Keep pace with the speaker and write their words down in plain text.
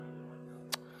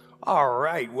All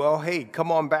right, well, hey,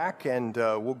 come on back and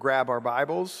we'll grab our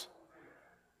Bibles.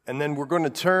 And then we're going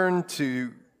to turn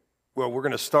to, we're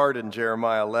going to start in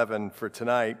Jeremiah 11 for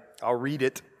tonight. I'll read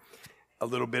it, a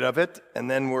little bit of it, and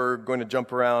then we're going to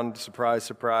jump around, surprise,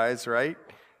 surprise, right?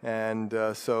 And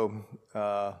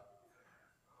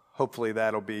hopefully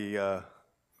that'll be a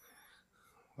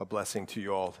blessing to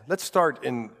you all. Let's start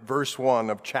in verse 1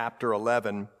 of chapter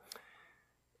 11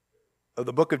 of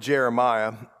the book of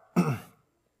Jeremiah.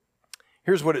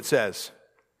 Here's what it says,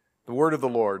 the word of the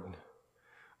Lord.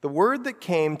 The word that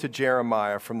came to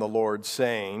Jeremiah from the Lord,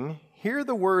 saying, Hear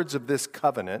the words of this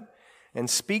covenant, and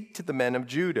speak to the men of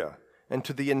Judah, and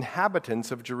to the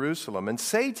inhabitants of Jerusalem, and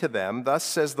say to them, Thus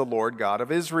says the Lord God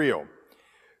of Israel,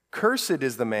 Cursed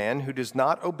is the man who does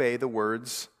not obey the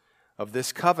words of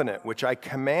this covenant, which I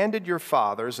commanded your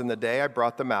fathers in the day I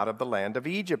brought them out of the land of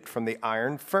Egypt from the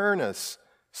iron furnace,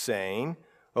 saying,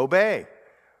 Obey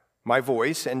my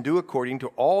voice and do according to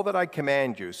all that I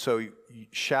command you. So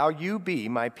shall you be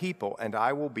my people, and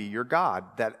I will be your God,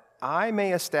 that I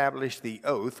may establish the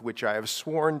oath which I have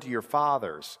sworn to your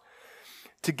fathers,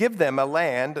 to give them a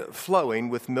land flowing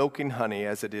with milk and honey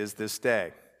as it is this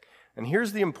day. And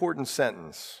here's the important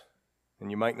sentence, and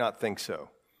you might not think so,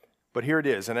 but here it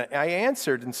is. And I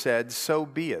answered and said, So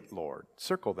be it, Lord.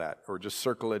 Circle that, or just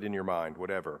circle it in your mind,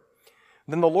 whatever.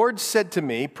 Then the Lord said to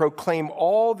me, Proclaim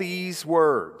all these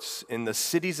words in the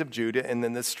cities of Judah and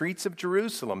in the streets of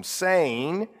Jerusalem,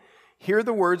 saying, Hear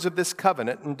the words of this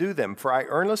covenant and do them. For I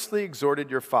earnestly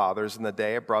exhorted your fathers in the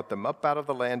day I brought them up out of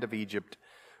the land of Egypt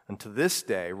unto this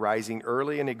day, rising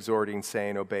early and exhorting,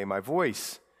 saying, Obey my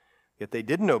voice. Yet they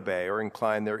didn't obey or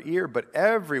incline their ear, but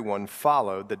everyone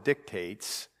followed the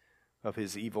dictates of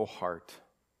his evil heart.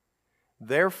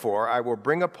 Therefore, I will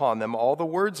bring upon them all the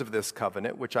words of this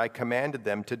covenant, which I commanded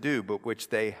them to do, but which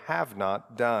they have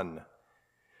not done.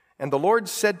 And the Lord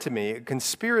said to me, A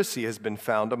conspiracy has been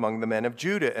found among the men of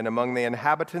Judah and among the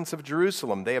inhabitants of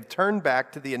Jerusalem. They have turned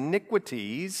back to the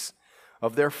iniquities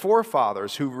of their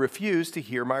forefathers who refused to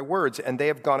hear my words, and they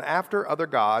have gone after other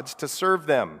gods to serve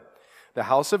them. The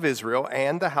house of Israel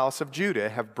and the house of Judah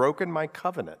have broken my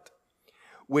covenant,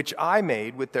 which I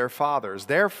made with their fathers.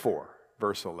 Therefore,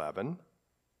 verse 11,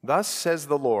 Thus says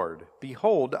the Lord,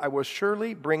 Behold, I will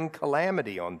surely bring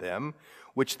calamity on them,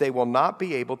 which they will not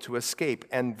be able to escape.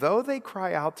 And though they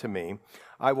cry out to me,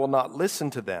 I will not listen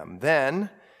to them.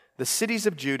 Then the cities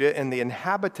of Judah and the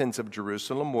inhabitants of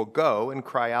Jerusalem will go and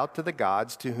cry out to the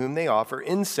gods to whom they offer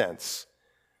incense.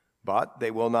 But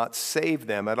they will not save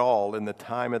them at all in the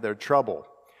time of their trouble.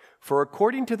 For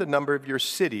according to the number of your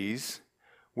cities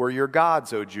were your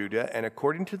gods, O Judah, and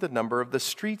according to the number of the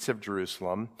streets of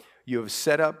Jerusalem, you have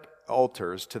set up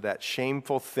altars to that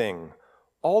shameful thing,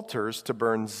 altars to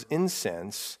burn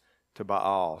incense to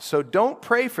Baal. So don't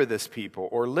pray for this people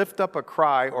or lift up a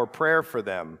cry or prayer for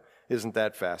them. Isn't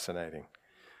that fascinating?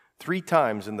 3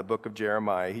 times in the book of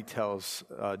Jeremiah, he tells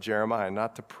Jeremiah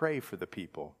not to pray for the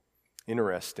people.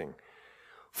 Interesting.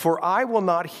 For I will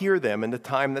not hear them in the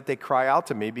time that they cry out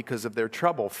to me because of their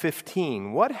trouble.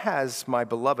 15, what has my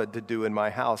beloved to do in my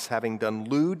house, having done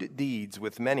lewd deeds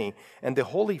with many, and the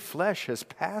holy flesh has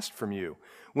passed from you?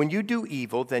 When you do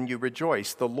evil, then you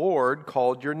rejoice. The Lord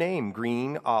called your name,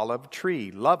 green olive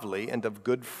tree, lovely and of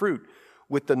good fruit.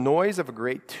 With the noise of a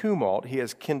great tumult, he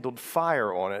has kindled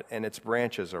fire on it, and its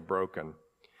branches are broken.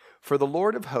 For the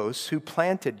Lord of hosts, who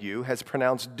planted you, has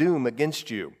pronounced doom against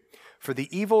you, for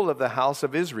the evil of the house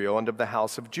of Israel and of the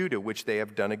house of Judah, which they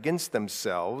have done against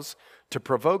themselves, to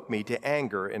provoke me to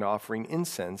anger in offering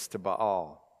incense to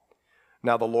Baal.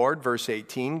 Now the Lord, verse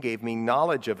 18, gave me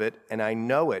knowledge of it, and I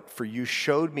know it, for you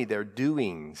showed me their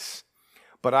doings.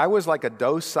 But I was like a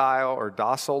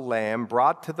docile lamb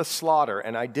brought to the slaughter,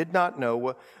 and I did not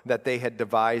know that they had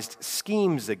devised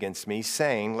schemes against me,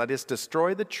 saying, Let us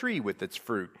destroy the tree with its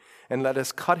fruit, and let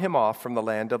us cut him off from the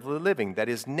land of the living, that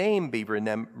his name be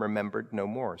remembered no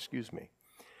more.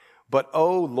 But,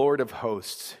 O Lord of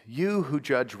hosts, you who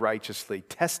judge righteously,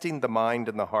 testing the mind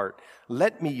and the heart,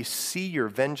 let me see your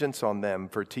vengeance on them,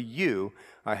 for to you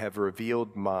I have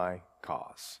revealed my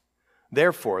cause.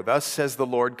 Therefore, thus says the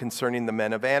Lord concerning the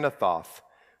men of Anathoth,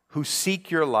 who seek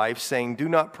your life, saying, Do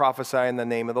not prophesy in the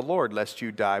name of the Lord, lest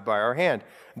you die by our hand.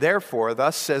 Therefore,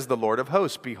 thus says the Lord of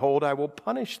hosts, Behold, I will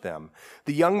punish them.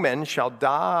 The young men shall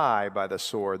die by the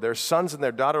sword, their sons and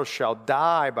their daughters shall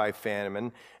die by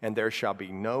famine, and there shall be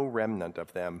no remnant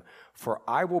of them. For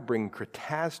I will bring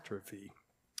catastrophe,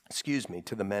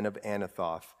 to the men of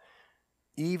Anathoth,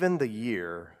 even the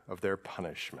year of their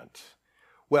punishment.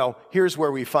 Well, here's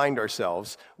where we find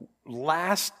ourselves.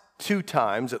 Last 2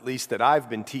 times, at least that I've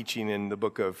been teaching in the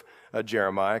book of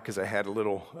Jeremiah, because I had a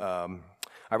little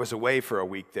I was away for a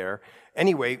week there.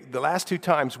 Anyway, the last 2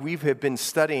 times we have been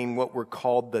studying what were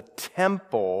called the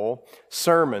temple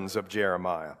sermons of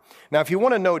Jeremiah. Now, if you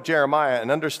want to know Jeremiah and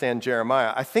understand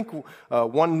Jeremiah, I think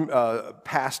one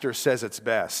pastor says it's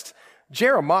best.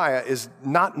 Jeremiah is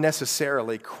not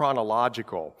necessarily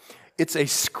chronological. It's a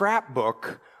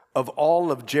scrapbook of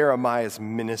all of Jeremiah's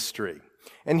ministry.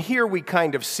 And here we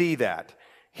kind of see that.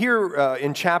 Here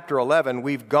in chapter 11,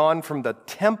 we've gone from the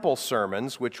temple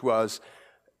sermons, which was,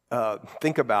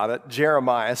 think about it,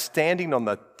 Jeremiah standing on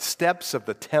the steps of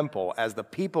the temple as the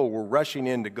people were rushing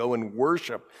in to go and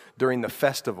worship during the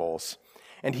festivals.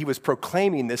 And he was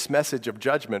proclaiming this message of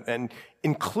judgment, and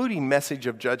including message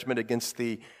of judgment against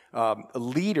the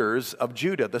leaders of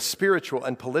Judah, the spiritual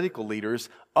and political leaders,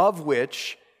 of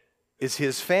which is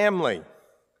his family.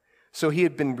 So he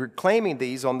had been proclaiming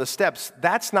these on the steps.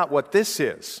 That's not what this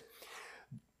is.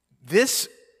 This,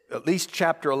 at least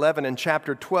chapter 11 and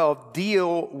chapter 12,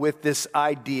 deal with this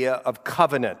idea of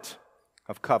covenant.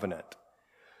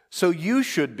 So you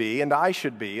should be, and I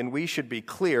should be, and we should be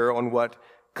clear on what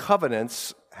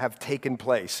covenants have taken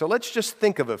place. So let's just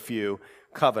think of a few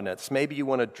covenants. Maybe you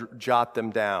want to jot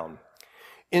them down.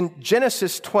 In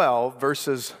Genesis 12,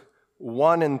 verses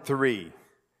 1 and 3,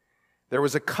 there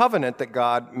was a covenant that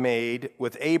God made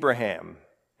with Abraham.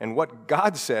 And what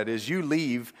God said is, you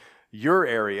leave your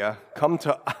area, come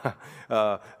to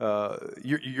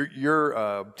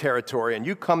your territory, and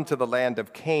you come to the land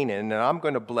of Canaan, and I'm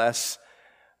going to bless,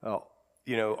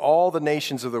 all the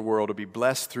nations of the world will be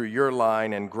blessed through your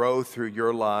line and grow through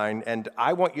your line. And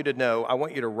I want you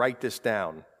to write this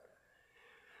down.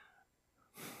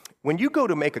 When you go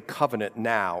to make a covenant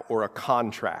now or a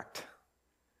contract,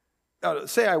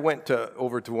 say I went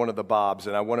over to one of the Bobs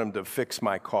and I want him to fix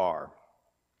my car.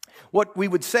 What we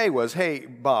would say was, hey,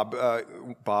 Bob,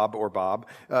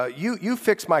 you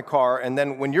fix my car, and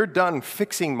then when you're done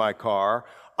fixing my car,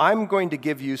 I'm going to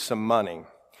give you some money.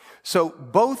 So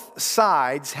both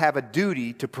sides have a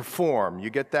duty to perform.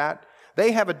 You get that?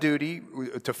 They have a duty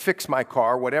to fix my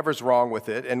car, whatever's wrong with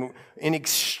it, and in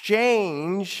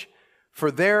exchange for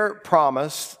their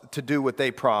promise to do what they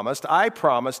promised, I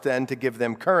promised then to give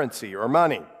them currency or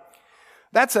money.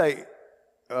 That's a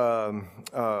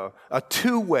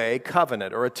two-way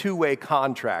covenant or a two-way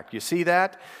contract. You see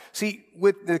that? See,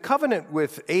 with the covenant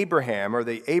with Abraham, or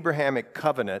the Abrahamic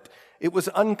covenant, it was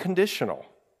unconditional.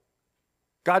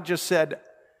 God just said,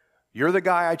 you're the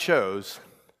guy I chose,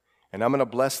 and I'm going to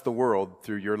bless the world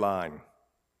through your line.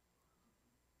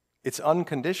 It's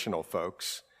unconditional,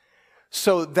 folks.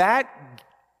 So that,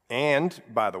 and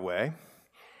by the way,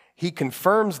 he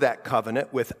confirms that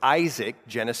covenant with Isaac,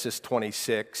 Genesis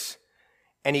 26,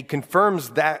 and he confirms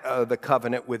that the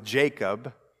covenant with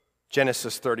Jacob,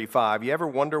 Genesis 35. You ever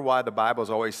wonder why the Bible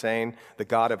is always saying the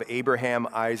God of Abraham,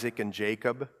 Isaac, and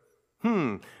Jacob?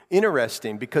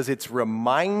 Interesting, because it's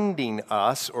reminding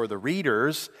us, or the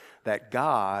readers, that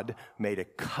God made a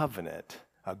covenant,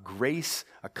 a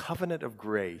covenant of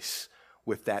grace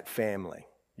with that family,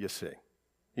 you see.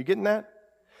 You getting that?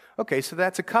 Okay, so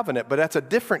that's a covenant, but that's a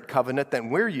different covenant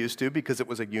than we're used to because it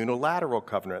was a unilateral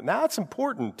covenant. Now, it's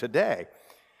important today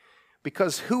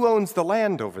because who owns the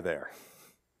land over there?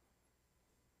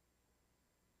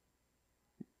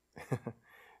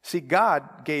 See,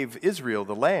 God gave Israel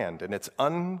the land, and it's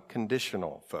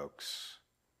unconditional, folks.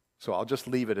 So I'll just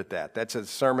leave it at that. That's a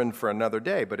sermon for another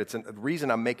day, but the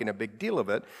reason I'm making a big deal of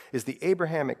it is the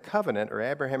Abrahamic covenant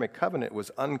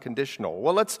was unconditional.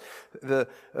 Well, let's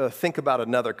think about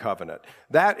another covenant.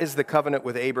 That is the covenant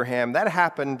with Abraham. That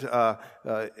happened, in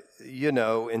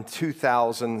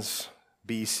 2000s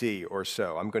BC or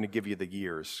so. I'm going to give you the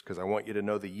years because I want you to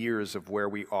know the years of where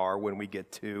we are when we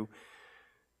get to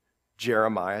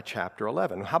Jeremiah chapter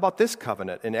 11. How about this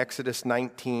covenant in Exodus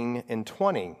 19 and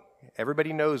 20?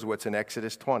 Everybody knows what's in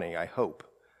Exodus 20, I hope.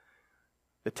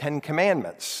 The 10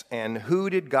 Commandments. And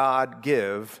who did God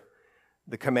give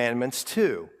the commandments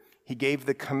to? He gave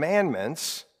the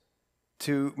commandments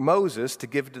to Moses to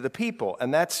give to the people.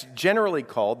 And that's generally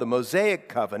called the Mosaic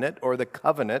covenant or the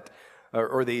covenant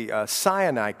or the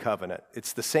Sinai covenant.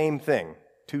 It's the same thing,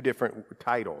 two different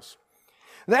titles.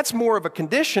 That's more of a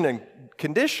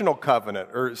conditional covenant,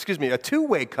 a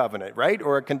two-way covenant, right?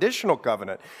 Or a conditional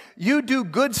covenant. You do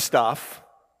good stuff,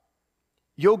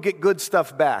 you'll get good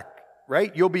stuff back,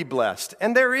 right? You'll be blessed.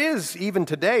 And there is, even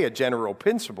today, a general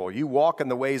principle. You walk in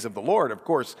the ways of the Lord. Of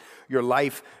course, your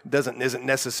life isn't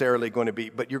necessarily going to be,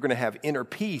 but you're going to have inner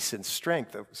peace and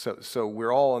strength. So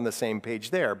we're all on the same page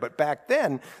there. But back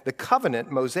then, the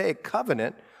covenant, Mosaic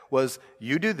covenant, was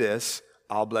you do this,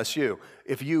 I'll bless you.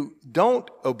 If you don't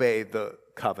obey the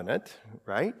covenant,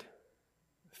 right,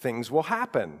 things will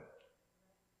happen.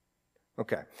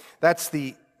 Okay, that's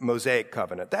the Mosaic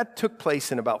covenant. That took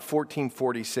place in about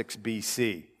 1446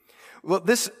 BC. Well,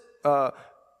 this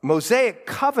Mosaic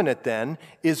covenant then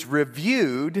is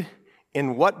reviewed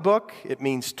in what book? It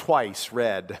means twice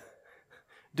read.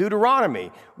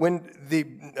 Deuteronomy. When the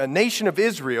nation of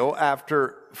Israel,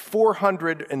 after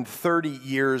 430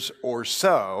 years or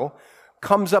so,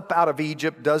 comes up out of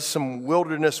Egypt, does some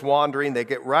wilderness wandering, they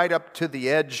get right up to the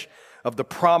edge of the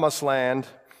promised land,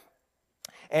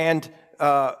 and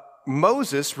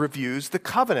Moses reviews the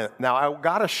covenant. Now, I've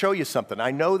got to show you something.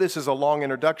 I know this is a long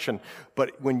introduction,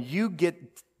 but when you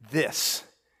get this,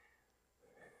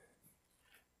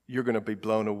 you're going to be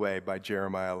blown away by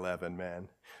Jeremiah 11, man.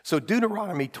 So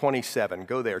Deuteronomy 27,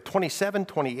 go there. 27,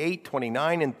 28,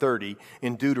 29, and 30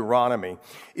 in Deuteronomy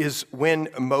is when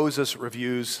Moses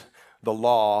reviews the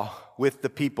law with the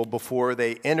people before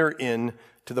they enter into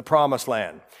the promised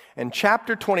land. And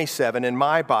chapter 27 in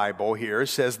my Bible here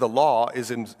says the law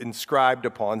is inscribed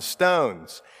upon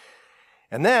stones.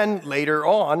 And then later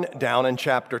on, down in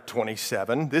chapter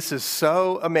 27, this is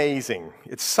so amazing.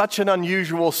 It's such an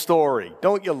unusual story.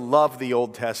 Don't you love the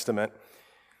Old Testament?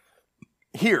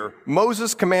 Here,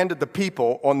 Moses commanded the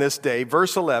people on this day,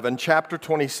 verse 11, chapter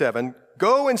 27,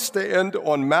 go and stand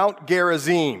on Mount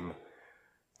Gerizim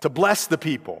to bless the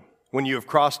people when you have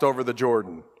crossed over the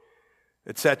Jordan,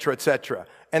 etc., etc.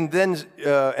 And then,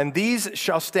 and these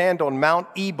shall stand on Mount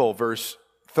Ebal, verse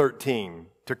 13,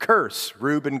 to curse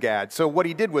Reuben, Gad. So what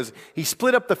he did was he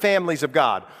split up the families of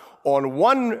God. On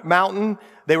one mountain,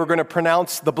 they were going to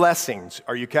pronounce the blessings.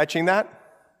 Are you catching that?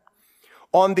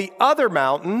 On the other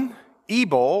mountain,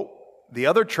 Ebal, the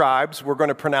other tribes were going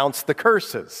to pronounce the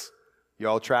curses. You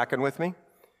all tracking with me?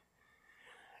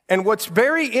 And what's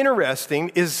very interesting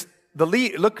is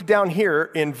look down here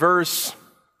in verse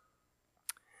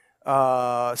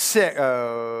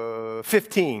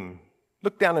 15.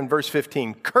 Look down in verse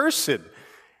 15. Cursed.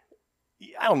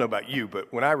 I don't know about you,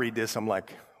 but when I read this, I'm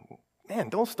like, man,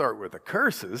 don't start with the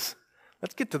curses.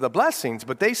 Let's get to the blessings,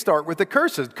 but they start with the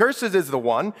curses. Curses is the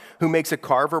one who makes a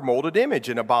carved or molded image,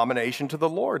 an abomination to the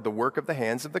Lord, the work of the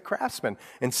hands of the craftsman,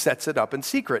 and sets it up in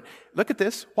secret. Look at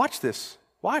this. Watch this.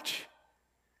 Watch.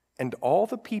 And all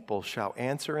the people shall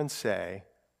answer and say,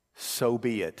 so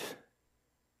be it.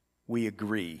 We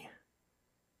agree.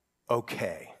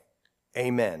 Okay.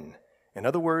 Amen. In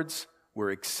other words,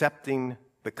 we're accepting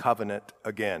the covenant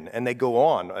again. And they go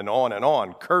on and on and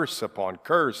on, curse upon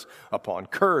curse upon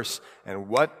curse. And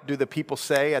what do the people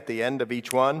say at the end of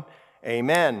each one?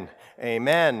 Amen.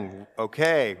 Amen.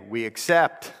 Okay, we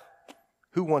accept.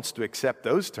 Who wants to accept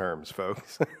those terms,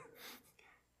 folks?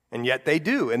 And yet they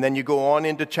do. And then you go on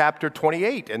into chapter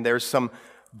 28, and there's some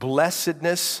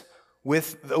blessedness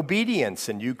with obedience,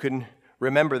 and you can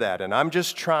remember that. And I'm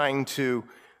just trying to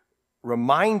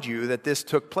remind you that this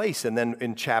took place. And then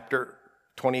in chapter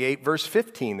 28, verse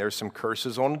 15, there's some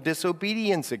curses on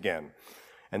disobedience again.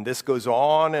 And this goes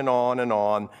on and on and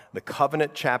on. The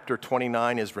covenant, chapter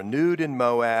 29, is renewed in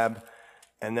Moab.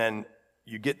 And then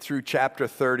you get through chapter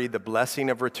 30, the blessing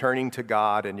of returning to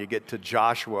God, and you get to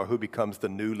Joshua, who becomes the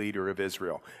new leader of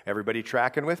Israel. Everybody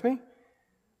tracking with me?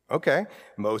 Okay.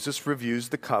 Moses reviews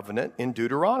the covenant in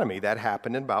Deuteronomy. That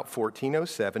happened in about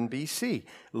 1407 BC.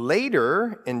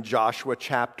 Later, in Joshua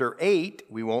chapter 8,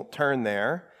 we won't turn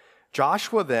there,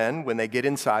 Joshua then, when they get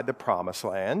inside the promised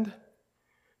land,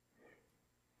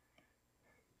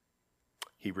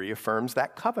 he reaffirms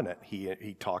that covenant.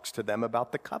 He talks to them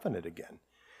about the covenant again.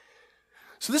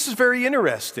 So this is very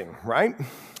interesting, right?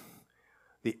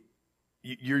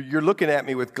 You're looking at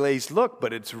me with glazed look,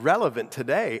 but it's relevant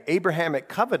today. Abrahamic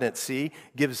covenant, see,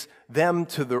 gives them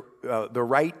to the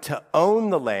right to own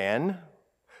the land.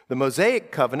 The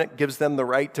Mosaic covenant gives them the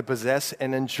right to possess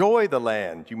and enjoy the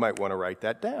land. You might want to write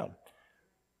that down.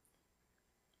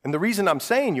 And the reason I'm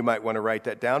saying you might want to write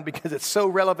that down, because it's so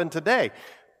relevant today.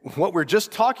 What we're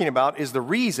just talking about is the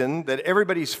reason that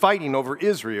everybody's fighting over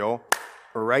Israel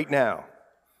right now.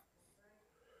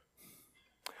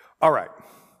 All right.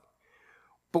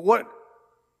 But what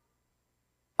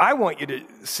I want you to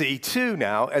see too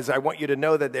now, as I want you to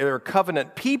know that they're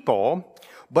covenant people,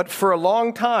 but for a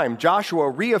long time,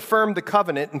 Joshua reaffirmed the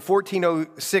covenant in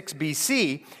 1406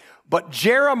 BC, but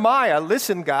Jeremiah,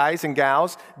 listen guys and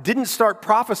gals, didn't start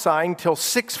prophesying till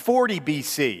 640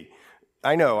 BC.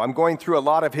 I know, I'm going through a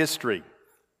lot of history.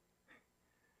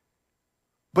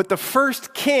 But the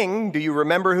first king, do you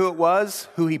remember who it was,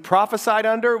 who he prophesied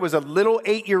under? It was a little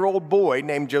 8-year-old boy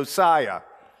named Josiah.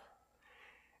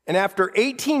 And after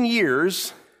 18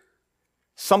 years,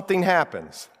 something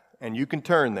happens. And you can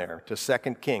turn there to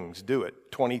 2 Kings. Do it,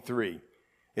 23.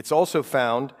 It's also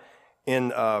found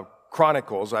in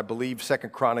Chronicles, I believe 2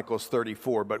 Chronicles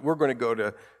 34, but we're going to go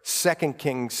to 2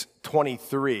 Kings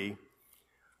 23,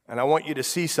 and I want you to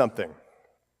see something.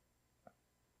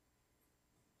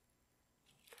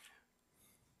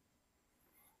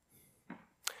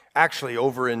 Actually,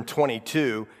 over in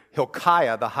 22,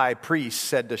 Hilkiah the high priest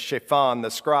said to Shaphan the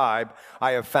scribe,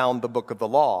 I have found the book of the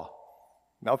law.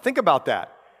 Now think about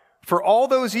that. For all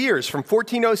those years, from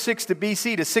 1406 to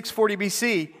BC to 640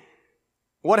 BC,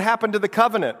 what happened to the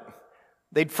covenant?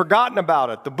 They'd forgotten about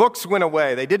it. The books went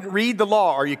away. They didn't read the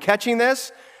law. Are you catching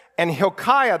this? And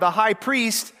Hilkiah the high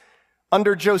priest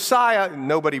under Josiah,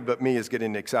 nobody but me is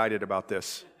getting excited about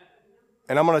this.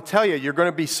 And I'm going to tell you, you're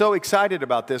going to be so excited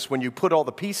about this when you put all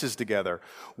the pieces together.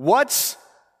 What's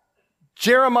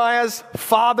Jeremiah's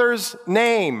father's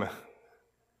name?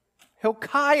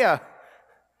 Hilkiah.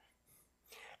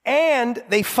 And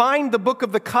they find the book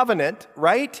of the covenant,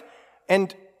 right?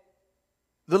 And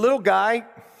the little guy,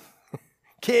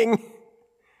 king,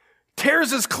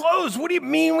 tears his clothes. What do you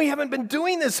mean we haven't been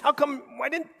doing this? Why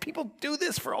didn't people do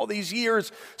this for all these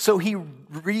years? So he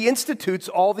reinstitutes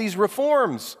all these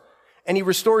reforms. And he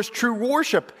restores true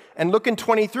worship. And look in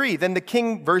 23. Then the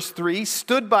king, verse 3,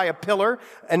 stood by a pillar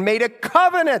and made a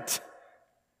covenant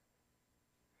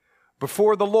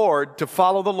before the Lord to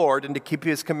follow the Lord and to keep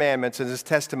his commandments and his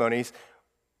testimonies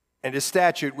and his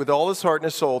statute with all his heart and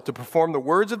his soul, to perform the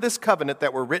words of this covenant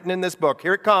that were written in this book.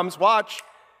 Here it comes, watch.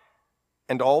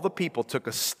 And all the people took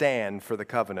a stand for the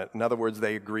covenant. In other words,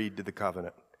 they agreed to the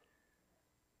covenant.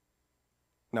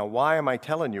 Now, why am I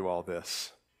telling you all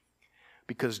this?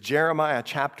 Because Jeremiah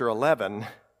chapter 11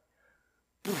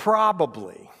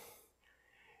 probably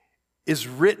is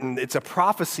written, it's a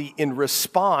prophecy in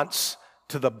response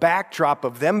to the backdrop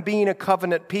of them being a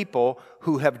covenant people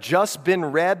who have just been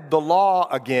read the law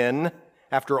again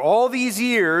after all these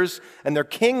years, and their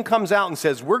king comes out and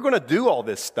says, we're going to do all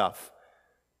this stuff.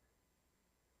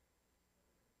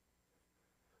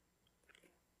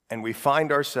 And we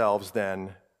find ourselves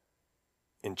then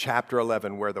in chapter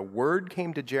 11, where the word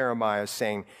came to Jeremiah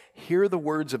saying, hear the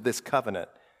words of this covenant.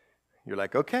 You're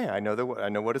like, okay, I know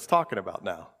what it's talking about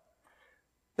now.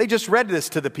 They just read this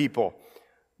to the people.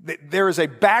 There is a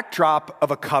backdrop of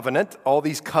a covenant, all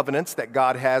these covenants that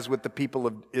God has with the people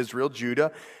of Israel,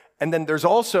 Judah. And then there's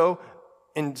also,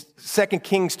 in 2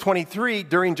 Kings 23,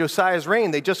 during Josiah's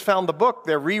reign, they just found the book.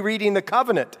 They're rereading the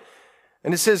covenant.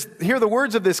 And it says, hear the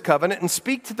words of this covenant and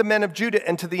speak to the men of Judah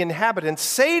and to the inhabitants.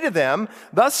 Say to them,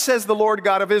 thus says the Lord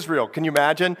God of Israel. Can you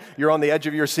imagine? You're on the edge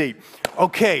of your seat.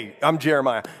 Okay, I'm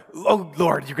Jeremiah. Oh,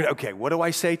 Lord, okay, what do I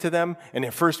say to them? And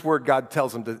the first word God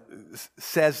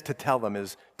says to tell them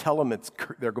is, tell them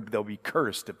they'll be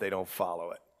cursed if they don't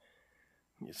follow it.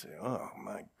 And you say, oh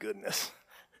my goodness.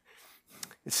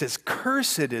 It says,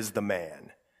 cursed is the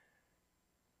man.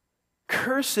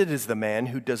 Cursed is the man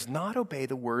who does not obey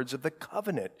the words of the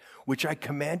covenant, which I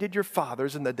commanded your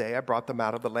fathers in the day I brought them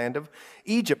out of the land of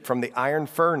Egypt from the iron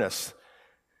furnace,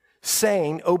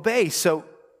 saying, obey. So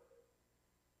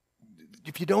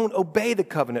if you don't obey the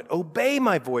covenant, obey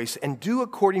my voice and do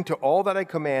according to all that I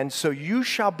command, so you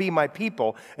shall be my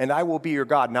people and I will be your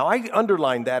God. Now, I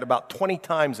underlined that about 20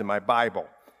 times in my Bible.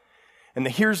 And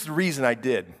here's the reason I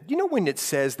did. You know when it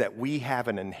says that we have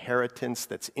an inheritance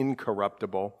that's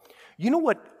incorruptible? You know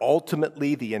what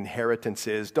ultimately the inheritance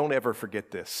is? Don't ever forget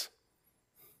this.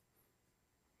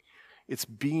 It's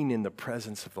being in the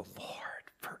presence of the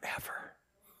Lord forever.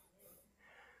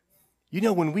 You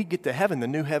know, when we get to heaven, the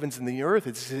new heavens and the earth,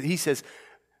 he says,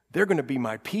 they're going to be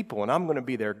my people and I'm going to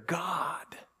be their God.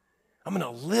 I'm going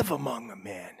to live among them,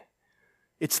 man.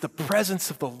 It's the presence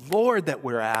of the Lord that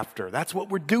we're after. That's what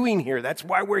we're doing here. That's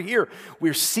why we're here.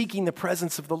 We're seeking the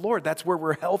presence of the Lord. That's where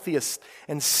we're healthiest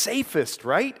and safest,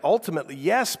 right? Ultimately,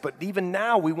 yes, but even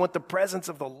now we want the presence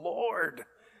of the Lord.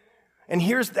 And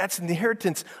that's an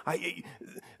inheritance.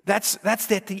 That's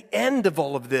at the end of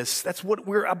all of this. That's what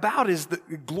we're about, is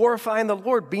glorifying the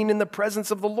Lord, being in the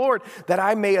presence of the Lord, that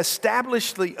I may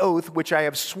establish the oath which I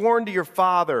have sworn to your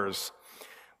fathers.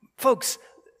 Folks,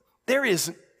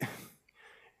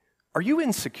 are you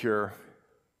insecure?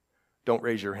 Don't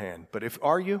raise your hand. But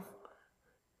are you?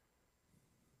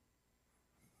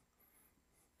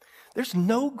 There's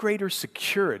no greater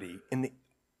security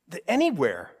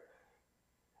anywhere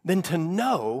than to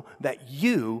know that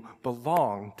you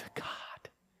belong to God.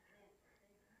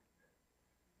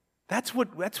 That's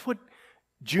what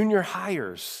junior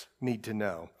hires need to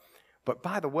know. But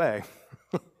by the way,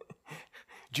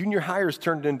 junior hires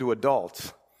turned into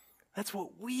adults. That's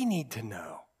what we need to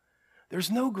know. There's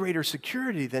no greater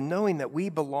security than knowing that we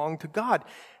belong to God.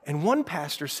 And one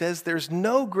pastor says there's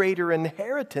no greater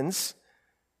inheritance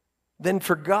than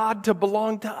for God to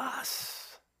belong to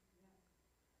us.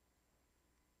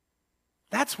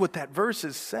 That's what that verse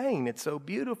is saying. It's so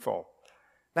beautiful.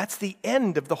 That's the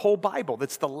end of the whole Bible.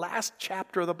 That's the last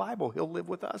chapter of the Bible. He'll live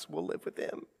with us. We'll live with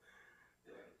him.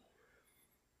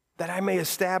 That I may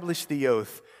establish the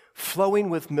oath, flowing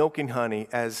with milk and honey,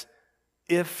 as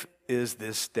if is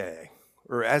this day,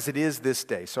 or as it is this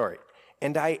day, sorry.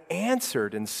 And I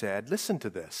answered and said, listen to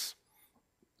this.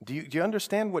 Do you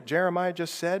understand what Jeremiah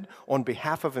just said on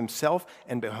behalf of himself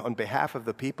and on behalf of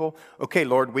the people? Okay,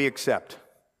 Lord, we accept.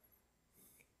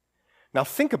 Now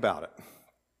think about it.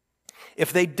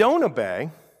 If they don't obey,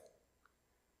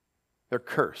 they're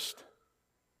cursed.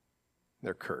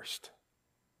 They're cursed.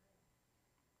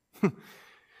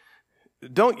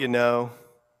 Don't you know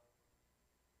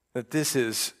that this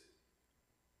is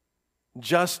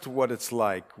just what it's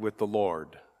like with the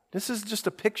Lord? This is just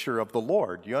a picture of the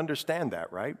Lord. You understand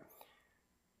that, right?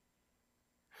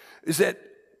 Is that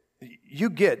you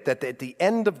get that at the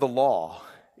end of the law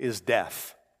is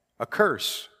death, a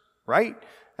curse, right?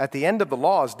 At the end of the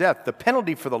law is death. The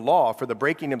penalty for the law, for the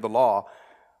breaking of the law,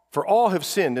 for all have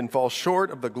sinned and fall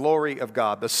short of the glory of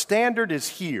God. The standard is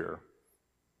here.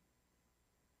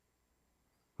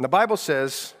 And the Bible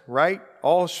says, right,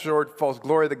 all short falls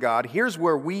glory to God. Here's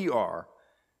where we are.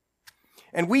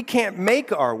 And we can't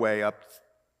make our way up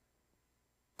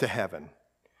to heaven.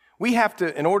 We have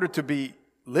to, in order to be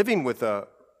living with a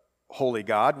holy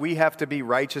God, we have to be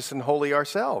righteous and holy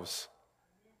ourselves.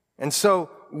 And so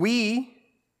isn't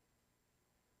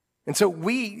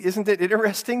it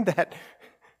interesting that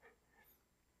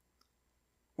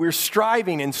we're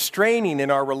striving and straining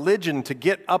in our religion to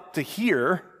get up to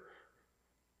here,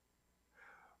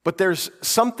 but there's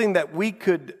something that we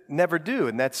could never do,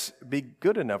 and that's be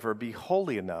good enough or be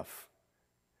holy enough.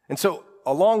 And so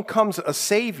along comes a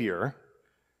Savior,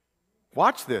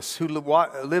 watch this, who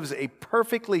lives a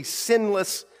perfectly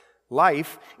sinless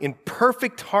life in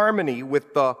perfect harmony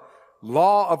with the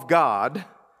law of God.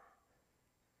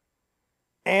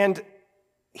 And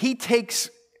he takes,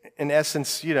 in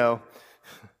essence,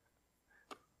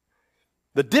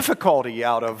 the difficulty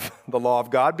out of the law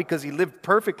of God because he lived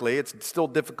perfectly. It's still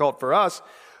difficult for us.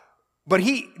 But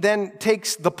he then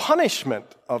takes the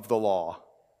punishment of the law,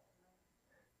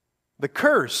 the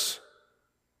curse.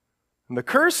 And the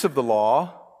curse of the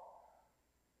law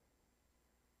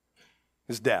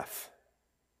is death.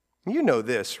 You know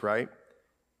this, right?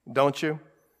 Don't you?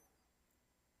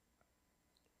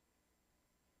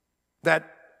 That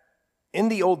in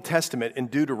the Old Testament, in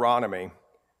Deuteronomy,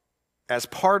 as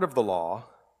part of the law,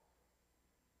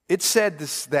 it said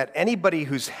that anybody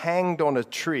who's hanged on a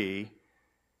tree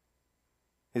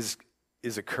is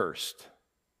accursed. It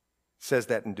says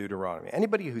that in Deuteronomy.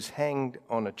 Anybody who's hanged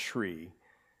on a tree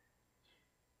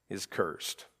is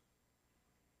cursed.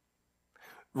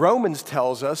 Romans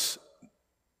tells us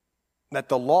that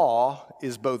the law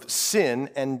is both sin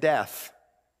and death.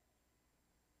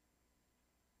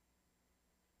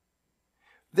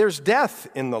 There's death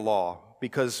in the law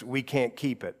because we can't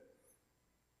keep it.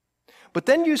 But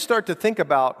then you start to think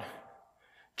about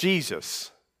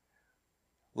Jesus,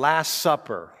 Last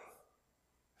Supper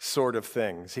sort of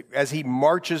things, as he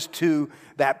marches to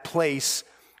that place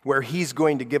where he's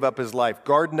going to give up his life,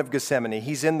 Garden of Gethsemane.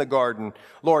 He's in the garden.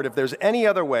 Lord, if there's any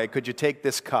other way, could you take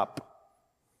this cup?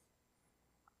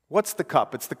 What's the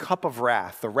cup? It's the cup of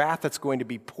wrath, the wrath that's going to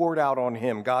be poured out on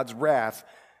him, God's wrath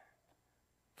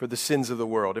for the sins of the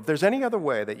world. If there's any other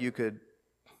way that you could...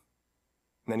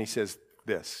 And then he says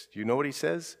this. Do you know what he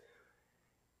says?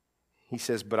 He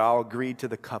says, but I'll agree to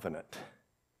the covenant.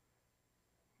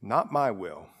 Not my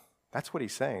will. That's what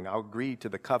he's saying. I'll agree to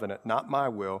the covenant. Not my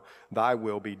will. Thy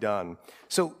will be done.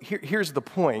 So here's the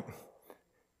point.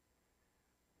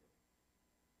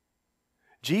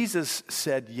 Jesus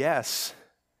said yes,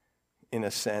 in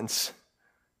a sense,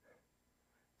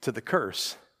 to the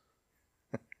curse.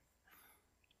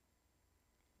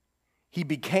 He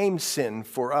became sin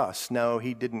for us. No,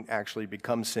 he didn't actually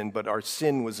become sin, but our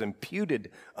sin was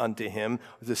imputed unto him,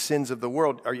 the sins of the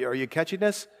world. Are you catching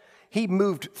this? He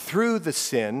moved through the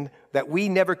sin that we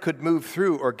never could move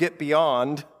through or get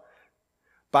beyond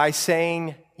by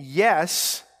saying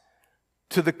yes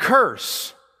to the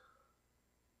curse.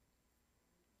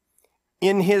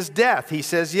 In his death, he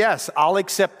says, yes, I'll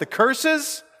accept the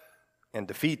curses and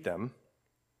defeat them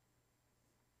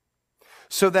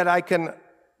so that I can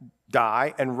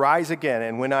die and rise again,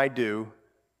 and when I do,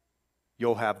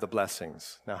 you'll have the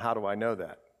blessings. Now, how do I know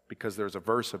that? Because there's a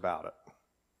verse about it.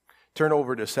 Turn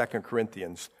over to 2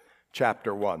 Corinthians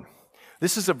chapter 1.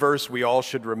 This is a verse we all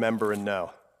should remember and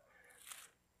know.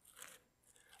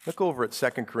 Look over at 2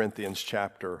 Corinthians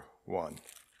chapter 1.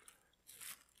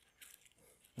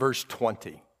 verse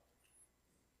 20.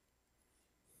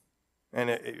 And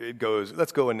it goes,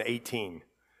 let's go in 18.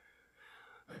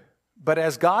 But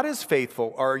as God is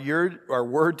faithful, our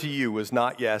word to you was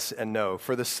not yes and no.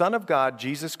 For the Son of God,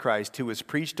 Jesus Christ, who was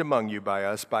preached among you by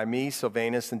us, by me,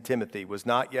 Silvanus, and Timothy, was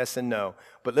not yes and no.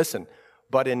 But listen,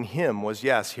 but in him was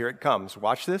yes. Here it comes.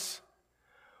 Watch this.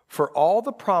 For all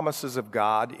the promises of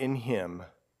God in him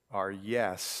are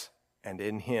yes, and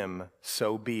in him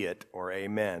so be it, or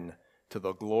amen, to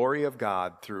the glory of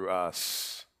God through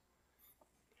us.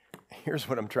 Here's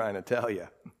what I'm trying to tell you.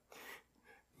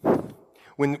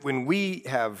 When we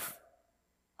have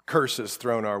curses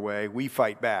thrown our way, we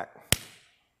fight back.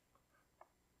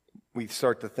 We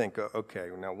start to think, okay,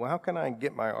 now how can I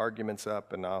get my arguments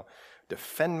up and I'll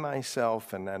defend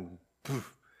myself and then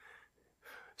poof.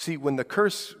 See, when the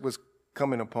curse was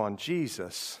coming upon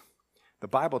Jesus, the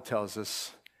Bible tells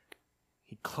us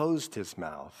he closed his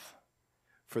mouth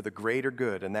for the greater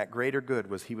good, and that greater good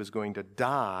was he was going to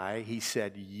die. He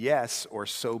said yes, or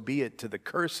so be it, to the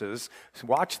curses. So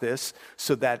watch this,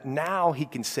 so that now he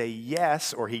can say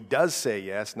yes, or he does say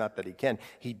yes, not that he can,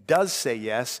 he does say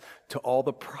yes to all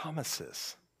the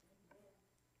promises.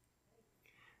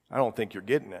 I don't think you're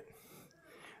getting it.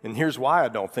 And here's why I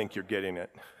don't think you're getting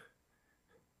it.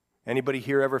 Anybody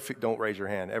here ever, don't raise your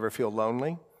hand, ever feel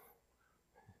lonely?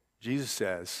 Jesus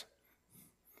says,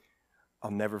 I'll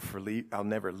never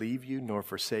leave you nor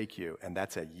forsake you. And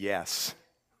that's a yes.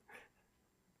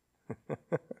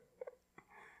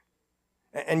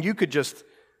 And you could just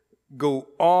go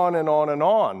on and on and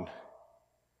on.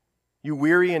 You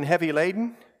weary and heavy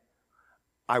laden?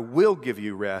 I will give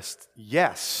you rest.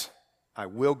 Yes, I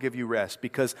will give you rest.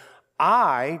 Because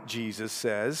I, Jesus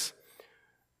says,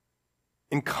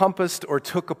 encompassed or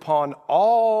took upon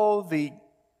all the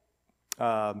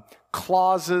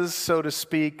clauses, so to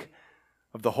speak,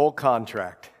 of the whole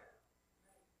contract.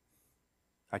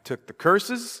 I took the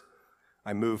curses,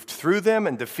 I moved through them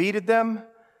and defeated them,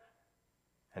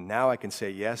 and now I can say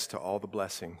yes to all the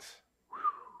blessings.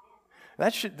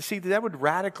 That would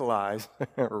radicalize,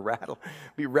 or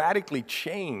radically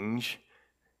change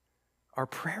our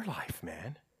prayer life,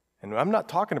 man. And I'm not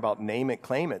talking about name it,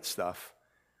 claim it stuff.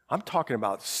 I'm talking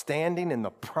about standing in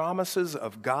the promises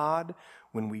of God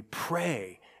when we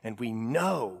pray and we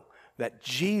know that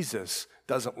Jesus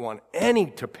doesn't want any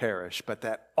to perish, but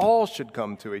that all should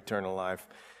come to eternal life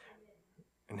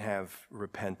and have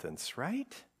repentance,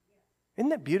 right? Isn't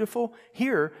that beautiful?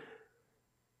 Here's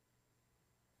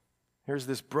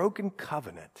this broken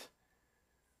covenant,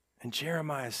 and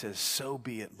Jeremiah says, so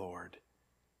be it, Lord.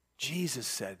 Jesus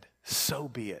said, so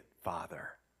be it, Father,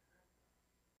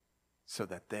 so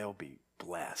that they'll be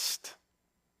blessed.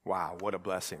 Wow, what a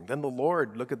blessing. Then the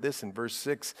Lord, look at this in verse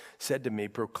 6, said to me,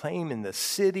 proclaim in the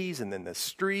cities and in the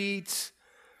streets,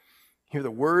 hear the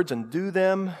words and do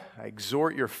them. I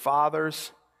exhort your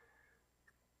fathers.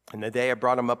 And the day I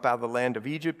brought them up out of the land of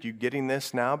Egypt, you getting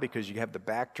this now because you have the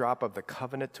backdrop of the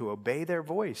covenant to obey their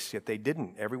voice, yet they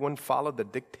didn't. Everyone followed the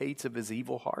dictates of his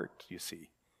evil heart, you see.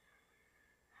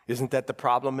 Isn't that the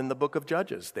problem in the book of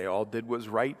Judges? They all did what was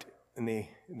right in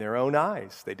their own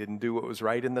eyes. They didn't do what was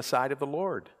right in the sight of the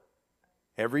Lord.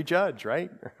 Every judge, right?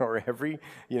 Or every,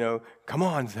 come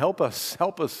on, help us.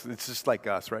 It's just like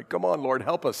us, right? Come on, Lord,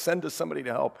 help us. Send us somebody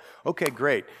to help. Okay,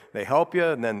 great. They help you,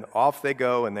 and then off they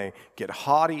go, and they get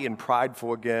haughty and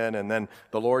prideful again, and then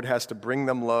the Lord has to bring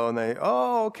them low, and they,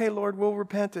 okay, Lord, we'll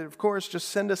repent. Of course, just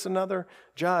send us another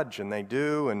judge. And they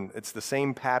do, and it's the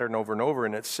same pattern over and over,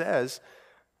 and it says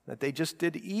that they just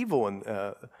did evil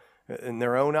in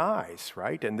their own eyes,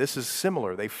 right? And this is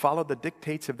similar. They followed the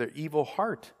dictates of their evil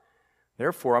heart.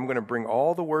 Therefore, I'm going to bring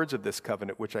all the words of this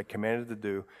covenant which I commanded to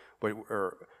do,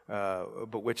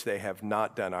 but which they have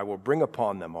not done. I will bring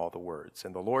upon them all the words.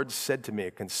 And the Lord said to me,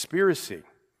 a conspiracy.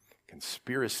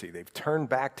 They've turned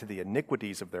back to the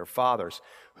iniquities of their fathers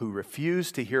who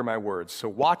refused to hear my words. So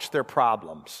watch their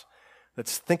problems.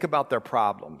 Let's think about their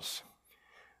problems.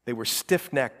 They were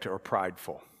stiff-necked or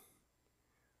prideful.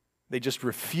 They just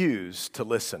refused to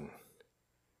listen.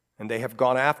 And they have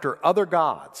gone after other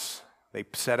gods. They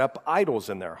set up idols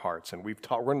in their hearts. And we're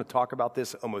going to talk about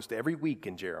this almost every week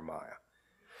in Jeremiah.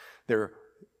 They're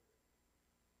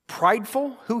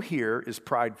prideful. Who here is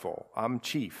prideful? I'm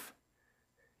chief.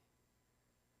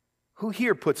 Who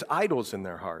here puts idols in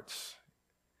their hearts?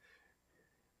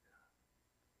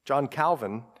 John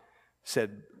Calvin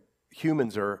said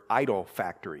humans are idol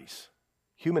factories.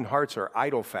 Human hearts are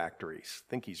idol factories. I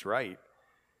think he's right.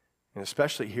 And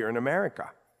especially here in America.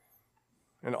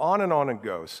 And on it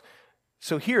goes.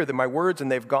 So hear my words,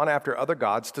 and they've gone after other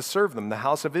gods to serve them, the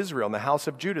house of Israel and the house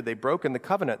of Judah. They've broken the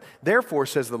covenant. Therefore,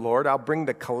 says the Lord, I'll bring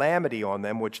the calamity on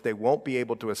them, which they won't be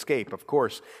able to escape. Of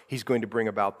course, he's going to bring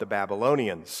about the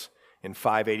Babylonians in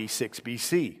 586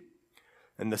 BC.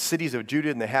 And the cities of Judah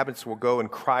and the inhabitants will go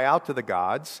and cry out to the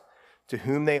gods to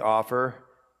whom they offer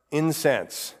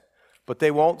incense. But they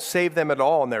won't save them at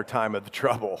all in their time of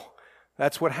trouble.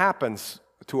 That's what happens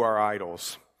to our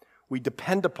idols. We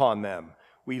depend upon them.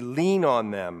 We lean on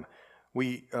them.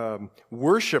 We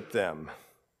worship them.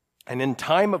 And in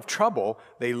time of trouble,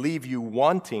 they leave you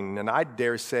wanting, and I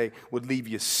dare say would leave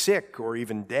you sick or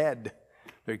even dead.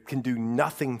 They can do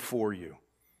nothing for you.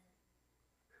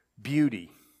 Beauty,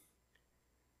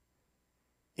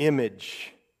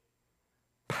 image,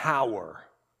 power,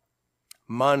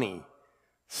 money,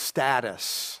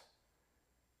 status,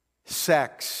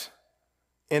 sex,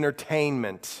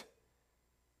 entertainment,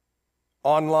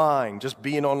 online, just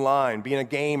being online, being a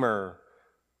gamer,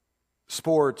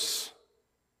 sports,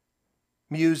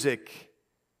 music.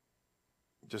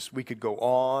 Just we could go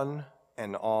on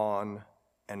and on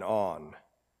and on.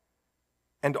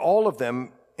 And all of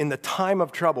them, in the time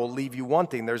of trouble, leave you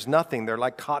wanting. There's nothing. They're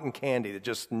like cotton candy. They're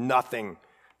just nothing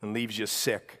and leaves you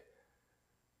sick.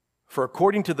 For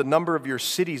according to the number of your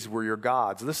cities were your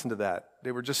gods. Listen to that.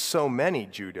 They were just so many,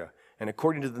 Judah. And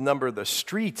according to the number of the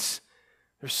streets,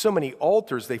 there's so many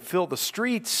altars, they fill the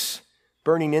streets,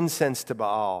 burning incense to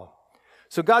Baal.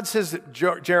 So God says,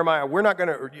 Jeremiah,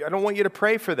 I don't want you to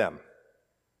pray for them.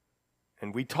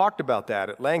 And we talked about that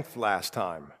at length last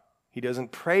time. He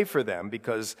doesn't pray for them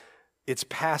because it's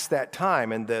past that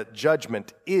time and the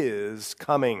judgment is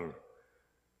coming.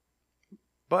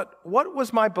 But what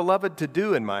was my beloved to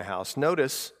do in my house?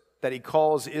 Notice that he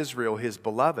calls Israel his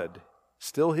beloved,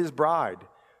 still his bride.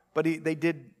 But they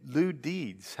did lewd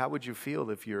deeds. How would you feel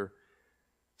if your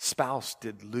spouse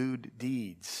did lewd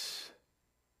deeds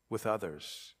with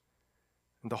others?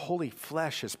 And the holy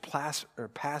flesh has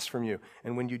passed from you.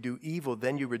 And when you do evil,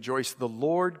 then you rejoice. The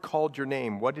Lord called your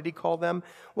name. What did he call them?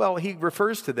 Well, he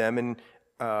refers to them in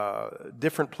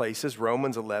different places,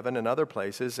 Romans 11 and other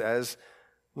places, as,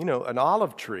 an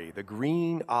olive tree, the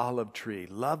green olive tree,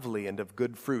 lovely and of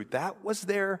good fruit. That was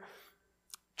their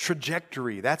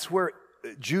trajectory. That's where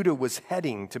Judah was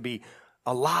heading, to be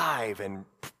alive and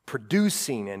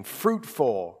producing and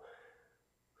fruitful.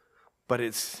 But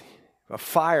a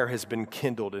fire has been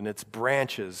kindled and its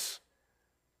branches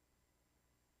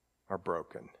are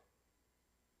broken.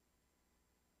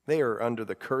 They are under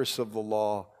the curse of the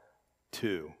law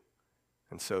too.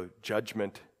 And so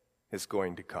judgment is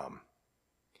going to come.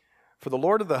 For the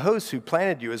Lord of the hosts who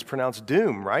planted you is pronounced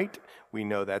doom, right? We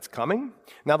know that's coming.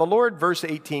 Now the Lord, verse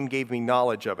 18, gave me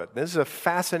knowledge of it. This is a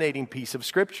fascinating piece of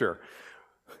scripture.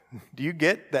 Do you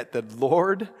get that the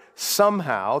Lord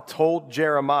somehow told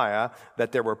Jeremiah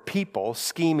that there were people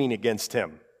scheming against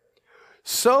him?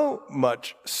 So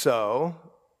much so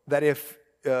that if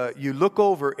you look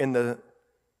over in the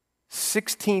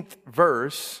 16th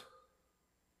verse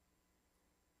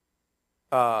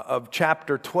of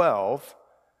chapter 12,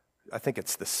 I think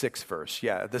it's the 6th verse.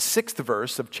 Yeah, the 6th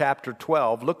verse of chapter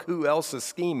 12. Look who else is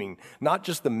scheming. Not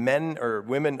just the men or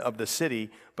women of the city,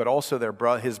 but also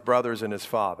his brothers and his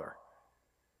father.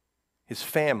 His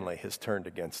family has turned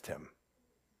against him.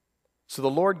 So the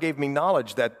Lord gave me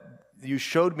knowledge that you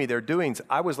showed me their doings.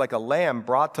 I was like a lamb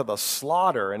brought to the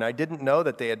slaughter, and I didn't know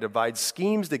that they had devised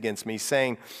schemes against me,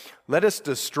 saying, let us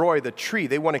destroy the tree.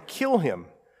 They want to kill him.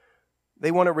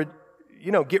 They want to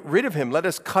get rid of him. Let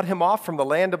us cut him off from the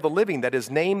land of the living, that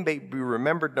his name may be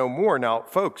remembered no more. Now,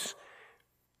 folks,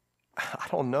 I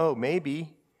don't know,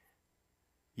 maybe.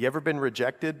 You ever been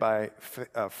rejected by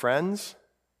friends?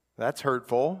 That's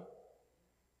hurtful.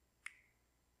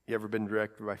 You ever been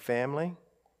rejected by family?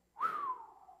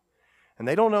 And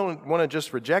they don't want to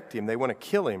just reject him, they want to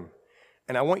kill him.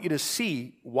 And I want you to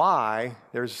see why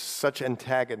there's such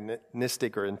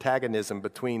antagonistic or antagonism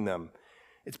between them.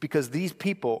 It's because these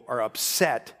people are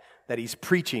upset that he's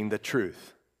preaching the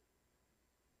truth.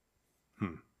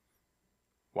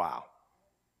 Wow.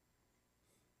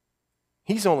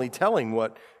 He's only telling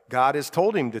what God has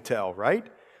told him to tell, right?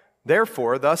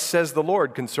 Therefore, thus says the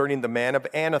Lord concerning the man of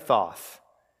Anathoth.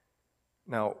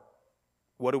 Now,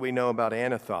 what do we know about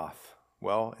Anathoth?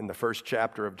 Well, in the first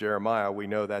chapter of Jeremiah, we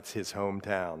know that's his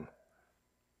hometown.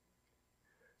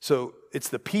 So it's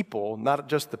the people, not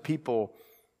just the people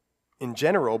in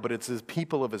general, but it's the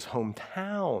people of his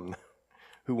hometown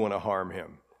who want to harm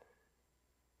him.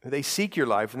 They seek your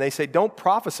life, and they say, don't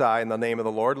prophesy in the name of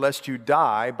the Lord, lest you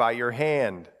die by your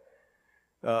hand.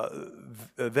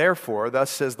 Therefore, thus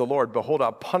says the Lord, behold,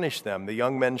 I'll punish them. The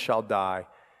young men shall die.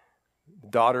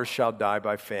 daughters shall die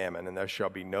by famine, and there shall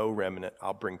be no remnant.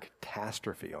 I'll bring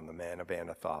catastrophe on the man of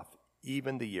Anathoth,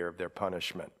 even the year of their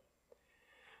punishment.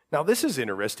 Now, this is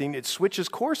interesting. It switches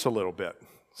course a little bit.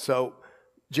 So,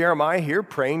 Jeremiah here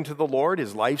praying to the Lord,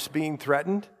 his life's being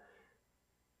threatened,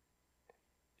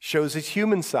 shows his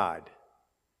human side.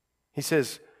 He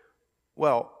says,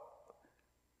 well,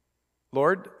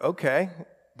 Lord, okay,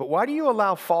 but why do you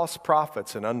allow false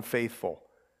prophets and unfaithful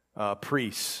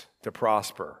priests to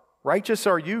prosper? Righteous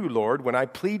are you, Lord, when I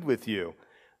plead with you.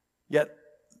 Yet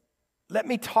let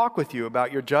me talk with you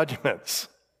about your judgments.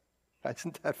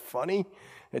 Isn't that funny?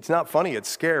 It's not funny, it's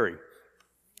scary.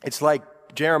 It's like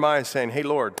Jeremiah saying, hey,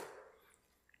 Lord,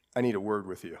 I need a word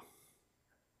with you.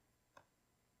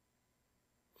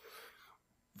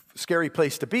 Scary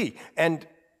place to be. And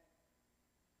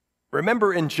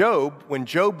remember in Job, when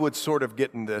Job would sort of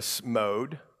get in this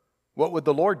mode, what would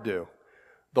the Lord do?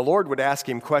 The Lord would ask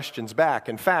him questions back.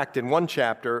 In fact, in one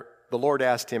chapter, the Lord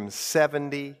asked him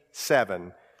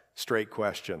 77 straight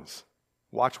questions.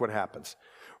 Watch what happens.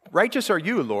 Righteous are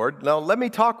you, Lord. Now let me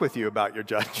talk with you about your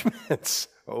judgments.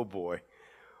 Oh boy.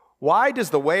 Why does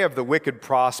the way of the wicked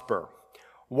prosper?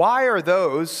 Why are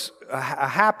those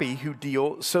happy who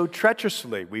deal so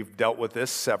treacherously? We've dealt with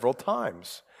this several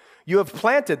times. You have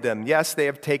planted them. Yes, they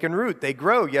have taken root. They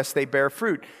grow. Yes, they bear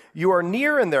fruit. You are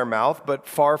near in their mouth, but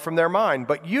far from their mind.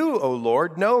 But you, O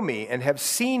Lord, know me and have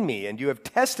seen me, and you have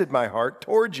tested my heart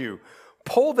toward you.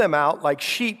 Pull them out like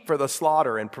sheep for the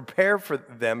slaughter and prepare for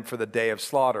them for the day of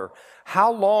slaughter.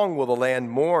 How long will the land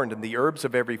mourn and the herbs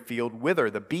of every field wither?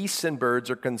 The beasts and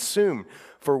birds are consumed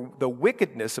for the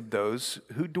wickedness of those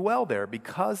who dwell there,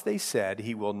 because they said,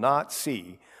 he will not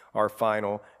see our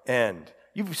final end.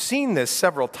 You've seen this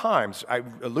several times. I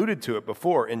alluded to it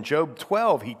before. In Job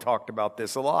 12, he talked about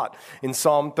this a lot. In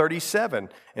Psalm 37,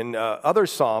 in other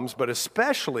Psalms, but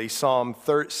especially Psalm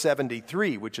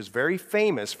 73, which is very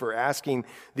famous for asking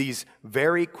these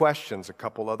very questions. A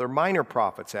couple other minor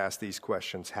prophets asked these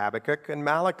questions, Habakkuk and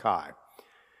Malachi.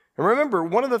 And remember,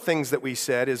 one of the things that we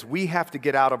said is we have to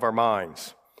get out of our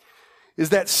minds, is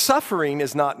that suffering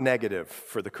is not negative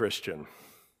for the Christian.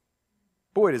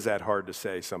 Boy, is that hard to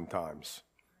say sometimes.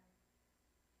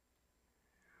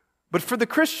 But for the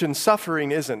Christian,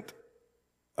 suffering isn't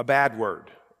a bad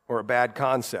word or a bad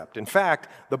concept. In fact,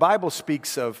 the Bible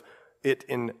speaks of it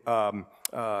in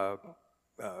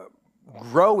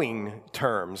growing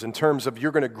terms, in terms of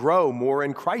you're going to grow more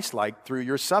in Christ-like through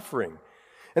your suffering.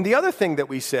 And the other thing that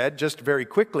we said, just very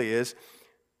quickly, is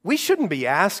we shouldn't be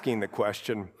asking the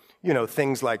question,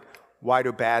 things like, why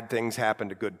do bad things happen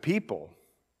to good people?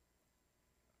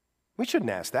 We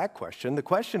shouldn't ask that question. The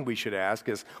question we should ask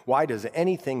is, why does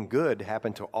anything good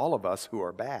happen to all of us who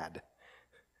are bad?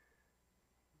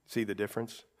 See the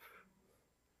difference?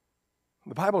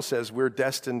 The Bible says we're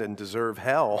destined and deserve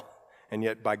hell, and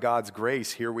yet by God's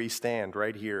grace, here we stand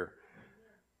right here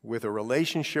with a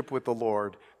relationship with the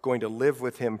Lord, going to live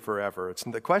with him forever.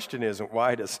 The question isn't,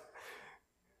 why does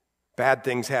bad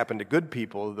things happen to good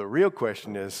people? The real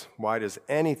question is, why does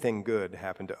anything good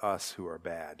happen to us who are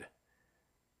bad?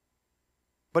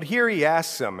 But here he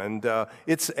asks them, and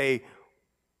it's a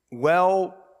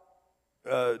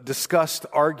well-discussed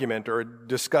argument or a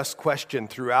discussed question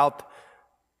throughout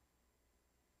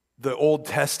the Old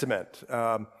Testament.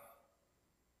 And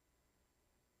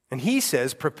he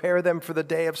says, prepare them for the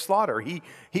day of slaughter. He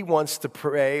wants to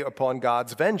prey upon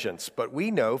God's vengeance. But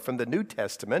we know from the New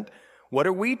Testament, what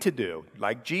are we to do?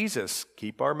 Like Jesus,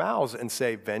 keep our mouths and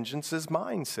say, vengeance is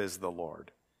mine, says the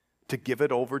Lord. To give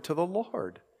it over to the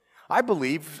Lord. I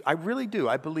really do,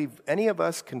 I believe any of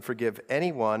us can forgive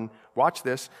anyone, watch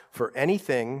this, for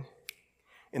anything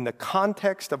in the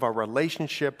context of our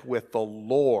relationship with the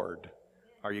Lord.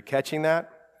 Are you catching that?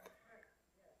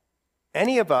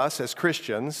 Any of us as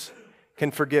Christians can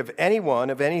forgive anyone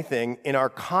of anything in our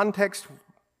context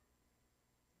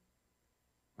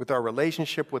with our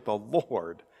relationship with the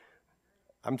Lord.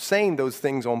 I'm saying those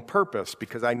things on purpose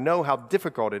because I know how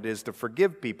difficult it is to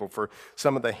forgive people for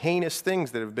some of the heinous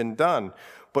things that have been done.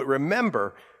 But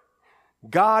remember,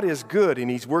 God is good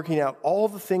and he's working out all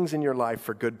the things in your life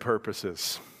for good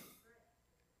purposes.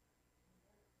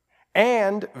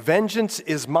 And vengeance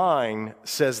is mine,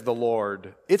 says the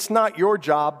Lord. It's not your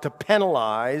job to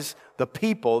penalize the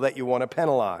people that you want to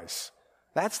penalize.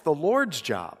 That's the Lord's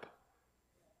job.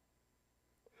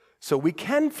 So we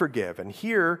can forgive. And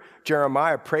here,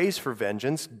 Jeremiah prays for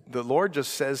vengeance. The Lord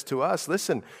just says to us,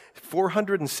 listen,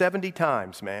 470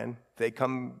 times, man. If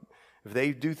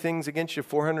they do things against you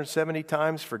 470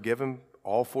 times, forgive them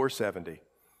all 470.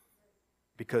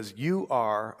 Because you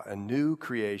are a new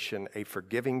creation, a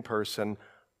forgiving person.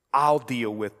 I'll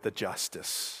deal with the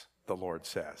justice. the Lord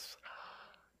says.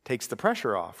 Takes the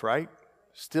pressure off, right?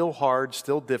 Still hard,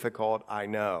 still difficult, I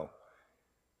know.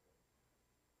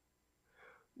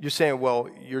 You're saying, well,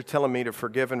 you're telling me to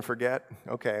forgive and forget?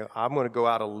 Okay, I'm going to go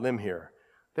out on a limb here.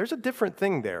 There's a different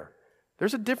thing there.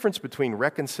 There's a difference between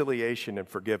reconciliation and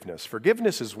forgiveness.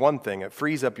 Forgiveness is one thing. It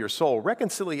frees up your soul.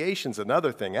 Reconciliation is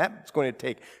another thing. That's going to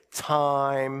take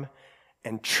time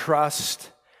and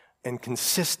trust and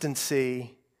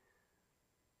consistency.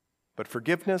 But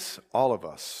forgiveness, all of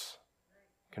us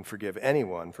can forgive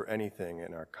anyone for anything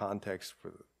in our context for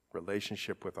the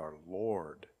relationship with our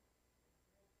Lord.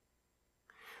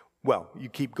 Well, you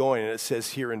keep going, and it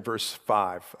says here in verse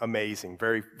 5, amazing,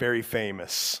 very, very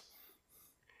famous.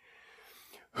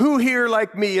 Who here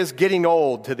like me is getting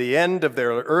old to the end of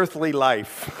their earthly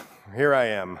life? Here I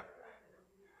am.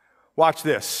 Watch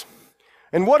this.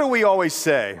 And what do we always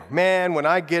say? Man, when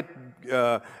I get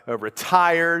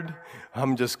retired,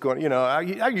 I'm just going,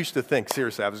 I used to think,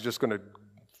 seriously, I was just going to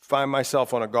find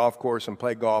myself on a golf course and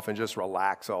play golf and just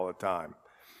relax all the time.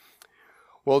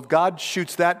 Well, God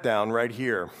shoots that down right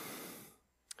here.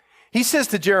 He says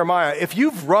to Jeremiah, if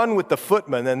you've run with the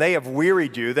footmen and they have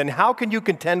wearied you, then how can you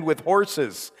contend with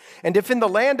horses? And if in the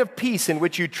land of peace in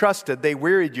which you trusted they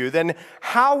wearied you, then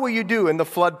how will you do in the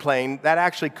floodplain? That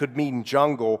actually could mean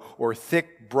jungle or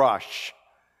thick brush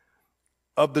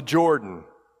of the Jordan.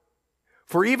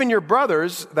 For even your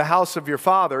brothers, the house of your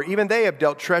father, even they have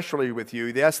dealt treacherously with you.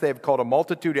 Yes, they have called a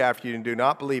multitude after you and do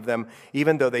not believe them,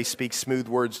 even though they speak smooth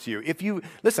words to you. If you,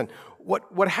 listen,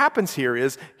 what happens here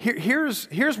is,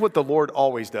 here's what the Lord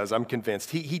always does, I'm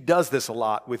convinced. He does this a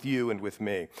lot with you and with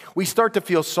me. We start to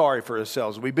feel sorry for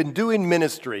ourselves. We've been doing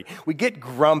ministry. We get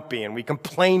grumpy and we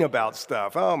complain about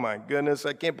stuff. Oh my goodness,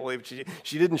 I can't believe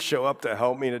she didn't show up to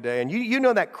help me today. And you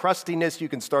know that crustiness you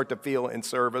can start to feel in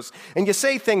service. And you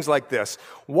say things like this: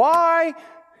 why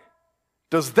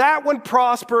does that one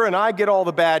prosper and I get all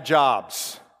the bad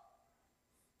jobs?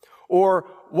 Or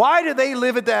why do they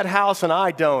live at that house and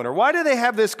I don't? Or why do they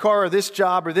have this car or this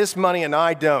job or this money and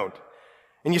I don't?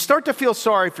 And you start to feel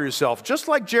sorry for yourself, just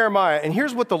like Jeremiah. And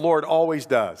here's what the Lord always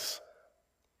does.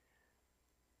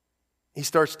 He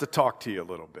starts to talk to you a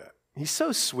little bit. He's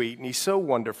so sweet and he's so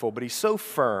wonderful, but he's so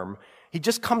firm. He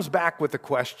just comes back with a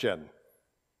question.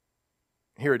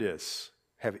 Here it is.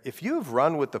 If you have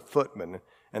run with the footmen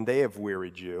and they have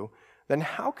wearied you, then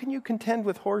how can you contend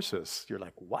with horses? You're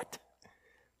like, what?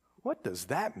 What does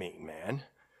that mean, man?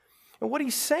 And what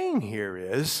he's saying here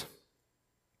is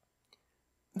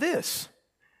this.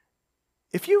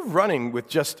 If you're running with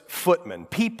just footmen,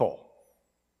 people,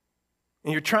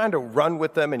 and you're trying to run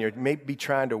with them and you're maybe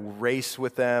trying to race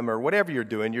with them or whatever you're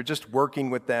doing, you're just working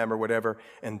with them or whatever,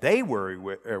 and they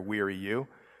weary you,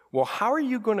 well, how are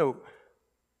you going to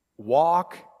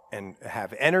walk and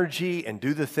have energy and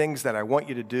do the things that I want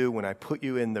you to do when I put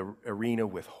you in the arena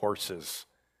with horses?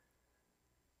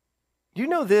 You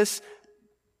know this?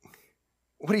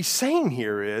 What he's saying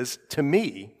here is, to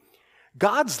me,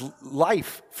 God's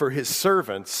life for his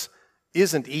servants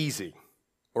isn't easy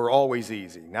or always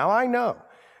easy. Now, I know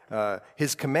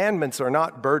his commandments are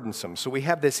not burdensome, so we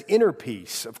have this inner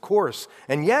peace, of course.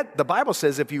 And yet, the Bible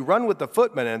says if you run with the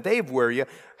footmen and they weary you,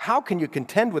 how can you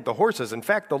contend with the horses? In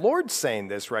fact, the Lord's saying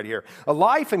this right here. A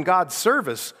life in God's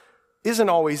service isn't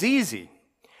always easy.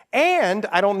 And,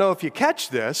 I don't know if you catch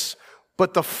this,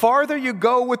 but the farther you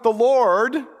go with the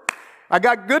Lord, I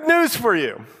got good news for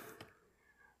you,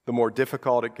 the more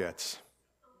difficult it gets.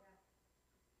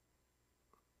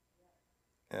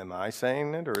 Am I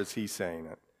saying it or is he saying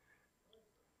it?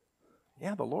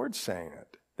 Yeah, the Lord's saying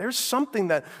it. There's something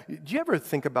that, do you ever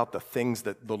think about the things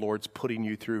that the Lord's putting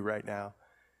you through right now?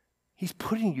 He's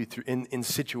putting you through in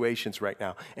situations right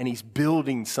now, and he's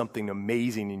building something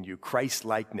amazing in you,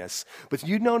 Christ-likeness. But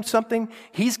you know something?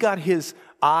 He's got his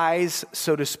eyes,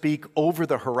 so to speak, over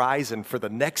the horizon for the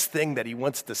next thing that he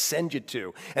wants to send you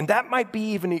to. And that might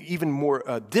be even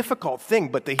more difficult thing,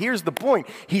 but here's the point.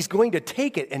 He's going to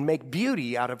take it and make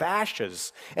beauty out of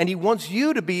ashes. And he wants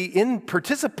you to be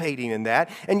participating in that.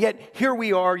 And yet, here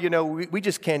we are, we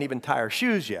just can't even tie our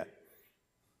shoes yet.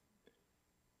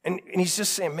 And he's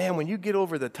just saying, man, when you get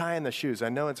over the tying the shoes, I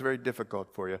know it's very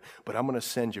difficult for you, but I'm going to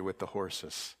send you with the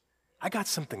horses. I got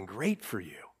something great for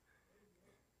you.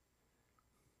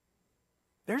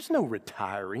 There's no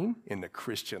retiring in the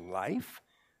Christian life.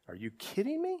 Are you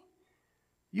kidding me?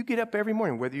 You get up every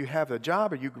morning, whether you have a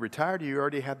job or you retired or you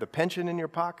already have the pension in your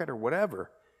pocket or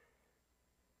whatever.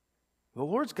 The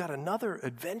Lord's got another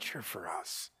adventure for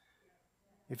us.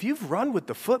 If you've run with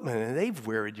the footmen and they've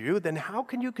wearied you, then how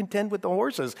can you contend with the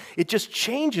horses? It just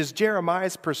changes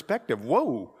Jeremiah's perspective.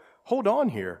 Whoa, hold on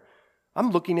here.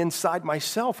 I'm looking inside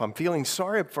myself. I'm feeling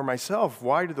sorry for myself.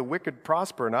 Why do the wicked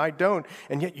prosper and I don't?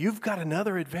 And yet you've got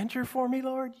another adventure for me,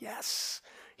 Lord? Yes.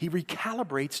 He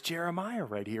recalibrates Jeremiah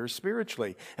right here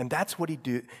spiritually. And that's what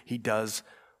he does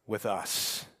with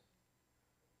us.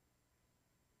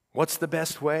 What's the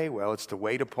best way? Well, it's to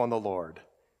wait upon the Lord.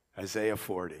 Isaiah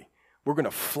 40. We're going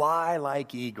to fly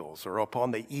like eagles, or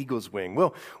upon the eagle's wing.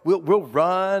 We'll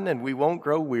run and we won't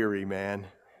grow weary, man.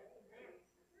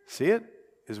 See it?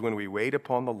 Is when we wait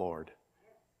upon the Lord.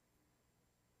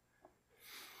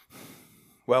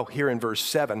 Well, here in verse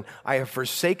 7, I have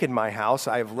forsaken my house,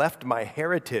 I have left my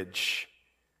heritage.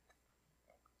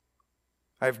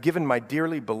 I have given my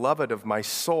dearly beloved of my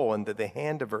soul into the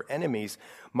hand of her enemies.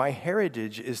 My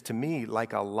heritage is to me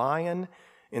like a lion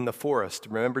in the forest.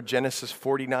 Remember Genesis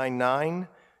 49:9?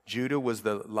 Judah was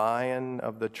the lion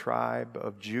of the tribe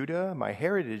of Judah. My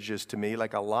heritage is to me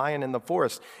like a lion in the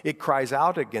forest. It cries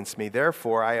out against me.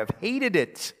 Therefore, I have hated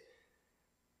it.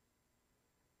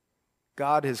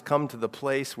 God has come to the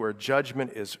place where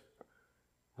judgment is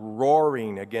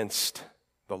roaring against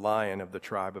the lion of the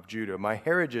tribe of Judah. My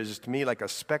heritage is to me like a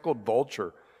speckled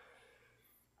vulture.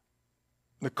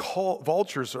 The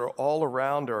vultures are all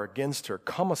around or against her.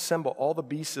 Come assemble all the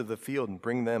beasts of the field and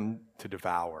bring them to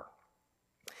devour.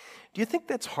 Do you think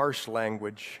that's harsh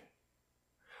language?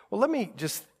 Well, let me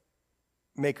just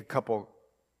make a couple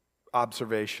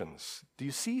observations. Do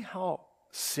you see how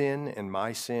sin and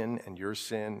my sin and your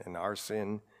sin and our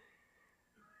sin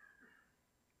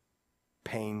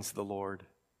pains the Lord?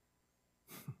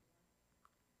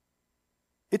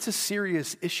 It's a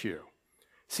serious issue.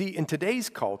 See, in today's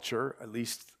culture, at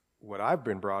least what I've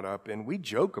been brought up in, we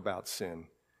joke about sin.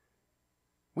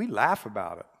 We laugh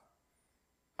about it.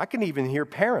 I can even hear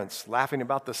parents laughing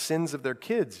about the sins of their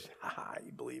kids. Ha,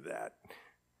 you believe that?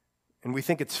 And we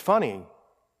think it's funny.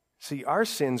 See, our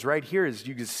sins right here, as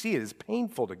you can see, it is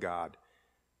painful to God.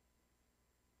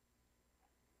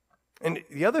 And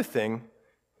the other thing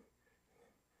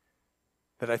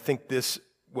that I think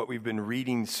what we've been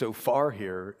reading so far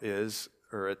here is,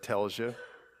 or it tells you,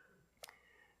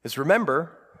 is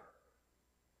remember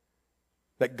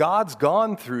that God's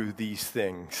gone through these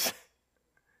things.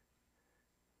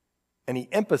 And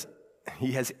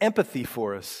he has empathy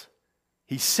for us.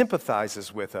 He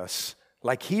sympathizes with us.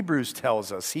 Like Hebrews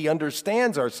tells us, he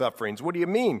understands our sufferings. What do you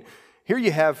mean? Here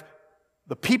you have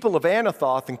the people of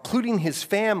Anathoth, including his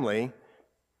family,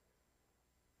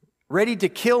 ready to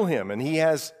kill him. And he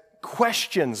has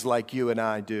questions like you and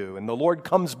I do. And the Lord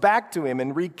comes back to him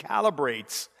and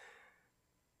recalibrates.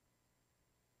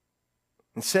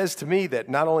 And says to me that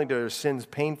not only are sins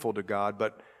painful to God,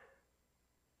 but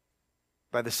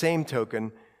by the same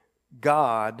token,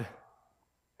 God,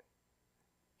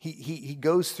 He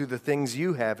goes through the things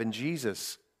you have in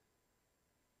Jesus.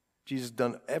 Jesus has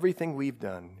done everything we've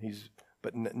done,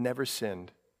 but never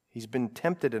sinned. He's been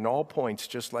tempted in all points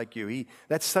just like you.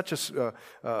 That's such a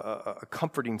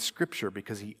comforting scripture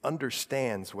because he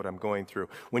understands what I'm going through.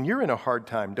 When you're in a hard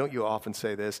time, don't you often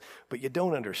say this, but you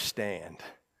don't understand?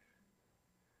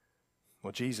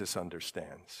 Well, Jesus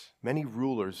understands. Many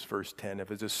rulers, verse 10,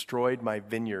 have destroyed my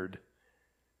vineyard.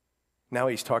 Now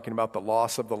he's talking about the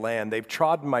loss of the land. They've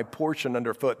trodden my portion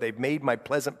underfoot. They've made my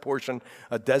pleasant portion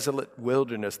a desolate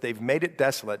wilderness. They've made it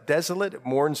desolate. Desolate, it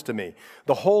mourns to me.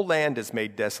 The whole land is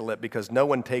made desolate because no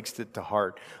one takes it to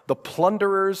heart. The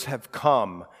plunderers have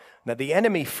come. Now, the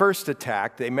enemy first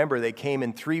attacked. Remember, they came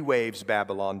in 3 waves,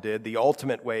 Babylon did. The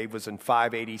ultimate wave was in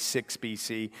 586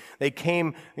 BC. They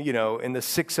came, in the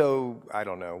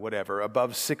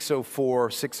above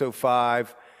 604,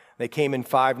 605. They came in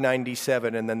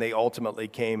 597, and then they ultimately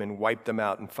came and wiped them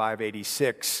out in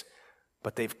 586.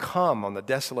 But they've come on the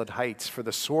desolate heights, for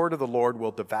the sword of the Lord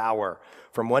will devour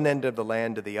from one end of the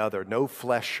land to the other. No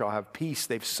flesh shall have peace.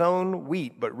 They've sown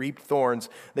wheat, but reaped thorns.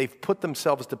 They've put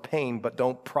themselves to pain, but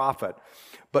don't profit.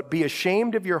 But be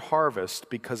ashamed of your harvest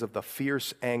because of the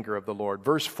fierce anger of the Lord.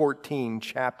 Verse 14,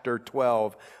 chapter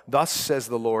 12. Thus says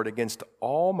the Lord, against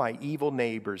all my evil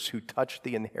neighbors who touch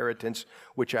the inheritance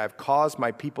which I have caused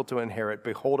my people to inherit,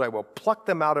 behold, I will pluck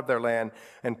them out of their land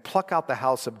and pluck out the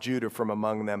house of Judah from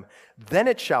among them. Then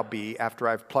it shall be, after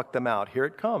I've plucked them out, here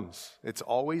it comes. There's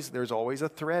always a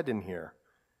thread in here.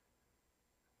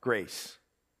 Grace,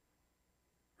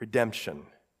 redemption.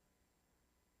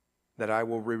 that I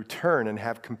will return and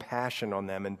have compassion on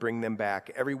them and bring them back,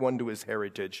 everyone to his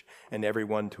heritage and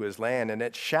everyone to his land. And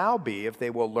it shall be, if they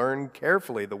will learn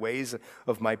carefully the ways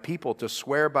of my people to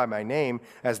swear by my name,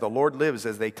 as the Lord lives,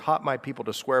 as they taught my people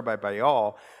to swear by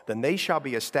Baal, then they shall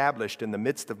be established in the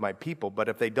midst of my people. But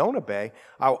if they don't obey,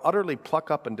 I'll utterly pluck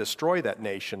up and destroy that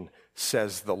nation,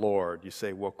 says the Lord. You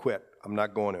say, well, quit. I'm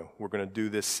not going to. We're going to do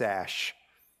this sash.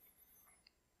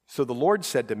 So the Lord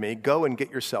said to me, go and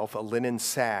get yourself a linen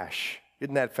sash.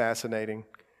 Isn't that fascinating?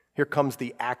 Here comes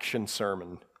the action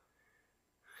sermon.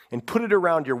 And put it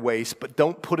around your waist, but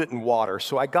don't put it in water.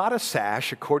 So I got a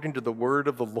sash according to the word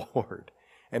of the Lord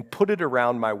and put it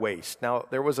around my waist. Now,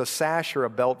 there was a sash or a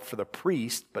belt for the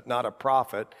priest, but not a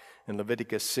prophet in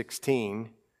Leviticus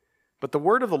 16. But the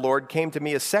word of the Lord came to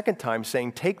me a second time,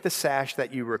 saying, take the sash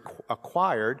that you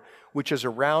acquired, which is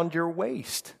around your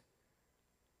waist.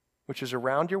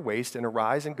 And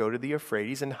arise and go to the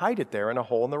Euphrates and hide it there in a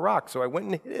hole in the rock. So I went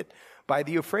and hid it by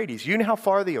the Euphrates. You know how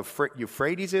far the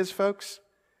Euphrates is, folks?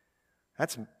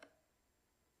 That's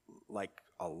like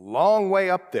a long way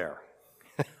up there.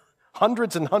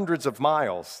 Hundreds and hundreds of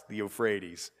miles, the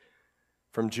Euphrates,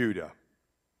 from Judah.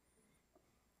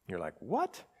 You're like,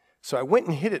 what? So I went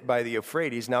and hid it by the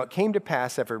Euphrates. Now it came to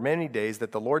pass after many days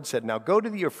that the Lord said, now go to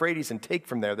the Euphrates and take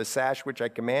from there the sash which I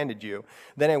commanded you.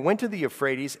 Then I went to the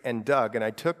Euphrates and dug, and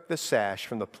I took the sash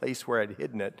from the place where I had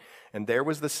hidden it, and there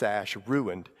was the sash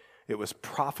ruined. It was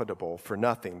profitable for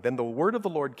nothing. Then the word of the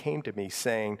Lord came to me,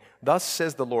 saying, thus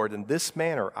says the Lord, in this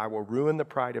manner I will ruin the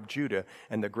pride of Judah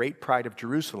and the great pride of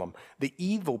Jerusalem. The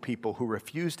evil people who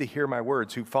refuse to hear my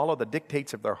words, who follow the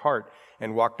dictates of their heart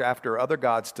and walked after other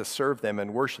gods to serve them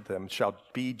and worship them, shall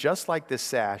be just like this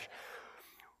sash,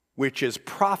 which is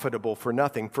profitable for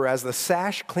nothing. For as the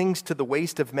sash clings to the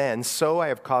waist of men, so I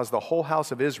have caused the whole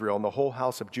house of Israel and the whole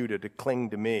house of Judah to cling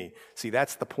to me. See,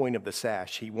 that's the point of the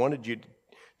sash. He wanted you to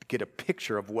get a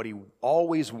picture of what he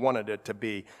always wanted it to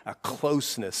be, a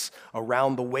closeness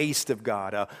around the waist of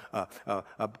God,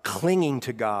 a clinging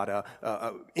to God,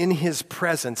 in his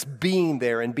presence, being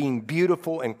there and being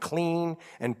beautiful and clean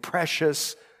and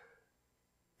precious.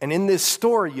 And in this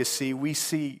story, you see, we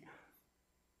see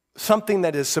something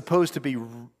that is supposed to be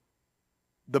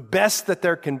the best that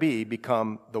there can be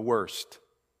become the worst.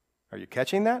 Are you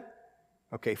catching that?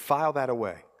 Okay, file that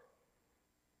away.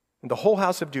 And the whole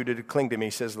house of Judah to cling to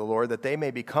me, says the Lord, that they may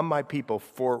become my people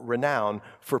for renown,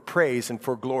 for praise, and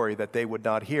for glory that they would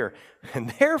not hear.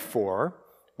 And therefore,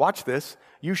 watch this,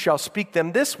 you shall speak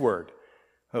them this word.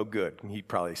 Oh, good. He's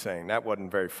probably saying that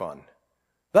wasn't very fun.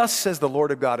 Thus says the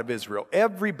Lord God of Israel,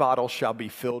 every bottle shall be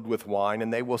filled with wine,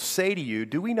 and they will say to you,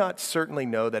 do we not certainly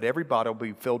know that every bottle will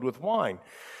be filled with wine?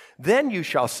 Then you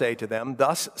shall say to them,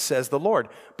 thus says the Lord,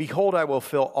 behold, I will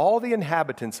fill all the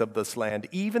inhabitants of this land,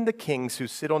 even the kings who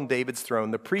sit on David's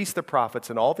throne, the priests, the prophets,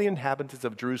 and all the inhabitants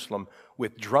of Jerusalem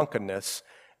with drunkenness,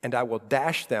 and I will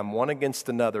dash them one against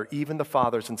another, even the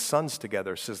fathers and sons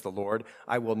together, says the Lord.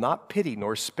 I will not pity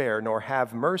nor spare nor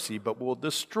have mercy, but will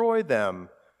destroy them.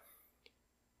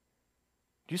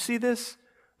 Do you see this?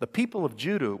 The people of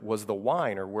Judah was the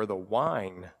wine, or were the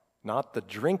wine, not the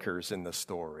drinkers in the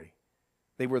story.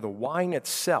 They were the wine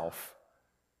itself.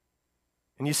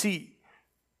 And you see,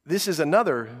 this is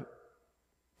another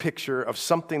picture of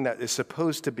something that is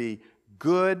supposed to be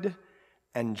good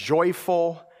and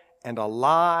joyful and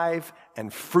alive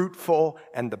and fruitful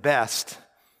and the best,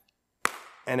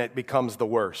 and it becomes the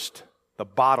worst. The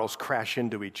bottles crash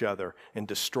into each other and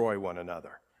destroy one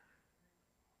another.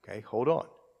 Okay, hold on.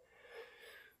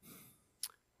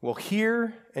 Well,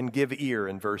 hear and give ear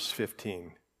in verse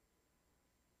 15.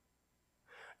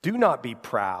 Do not be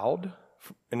proud.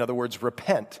 In other words,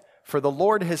 repent. For the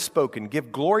Lord has spoken.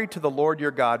 Give glory to the Lord your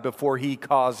God before he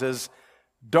causes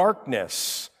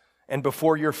darkness and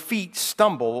before your feet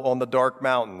stumble on the dark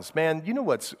mountains. Man, you know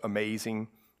what's amazing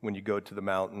when you go to the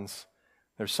mountains?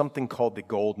 There's something called the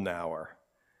golden hour.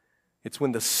 It's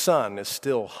when the sun is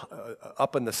still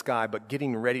up in the sky, but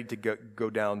getting ready to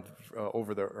go down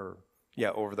over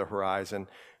the horizon.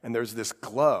 And there's this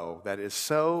glow that is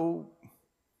so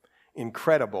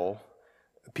incredible.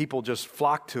 People just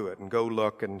flock to it and go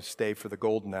look and stay for the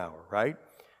golden hour, right?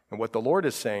 And what the Lord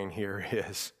is saying here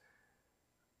is,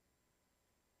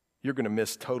 you're going to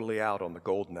miss totally out on the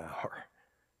golden hour.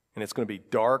 And it's going to be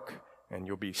dark, and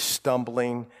you'll be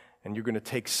stumbling, and you're going to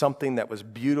take something that was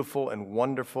beautiful and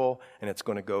wonderful, and it's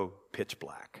going to go pitch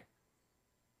black.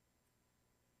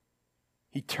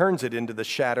 He turns it into the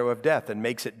shadow of death and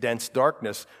makes it dense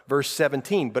darkness. Verse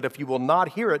 17, but if you will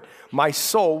not hear it, my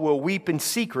soul will weep in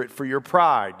secret for your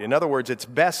pride. In other words, it's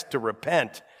best to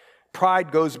repent,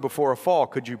 Pride goes before a fall.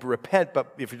 Could you repent?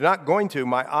 But if you're not going to,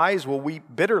 my eyes will weep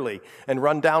bitterly and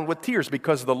run down with tears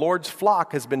because the Lord's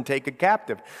flock has been taken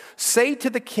captive. Say to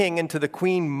the king and to the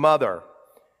queen mother,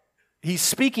 he's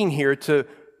speaking here to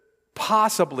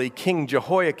possibly King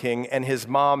Jehoiakim and his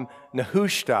mom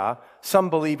Nehushta. Some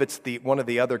believe it's one of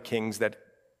the other kings that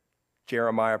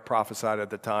Jeremiah prophesied at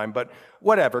the time, but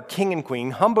whatever, king and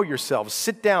queen, humble yourselves,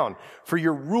 sit down, for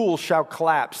your rule shall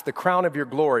collapse, the crown of your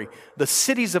glory. The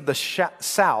cities of the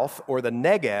south, or the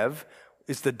Negev,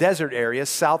 is the desert area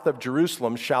south of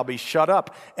Jerusalem, shall be shut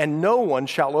up, and no one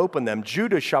shall open them.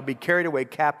 Judah shall be carried away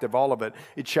captive, all of it.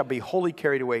 It shall be wholly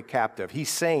carried away captive. He's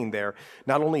saying there,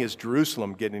 not only is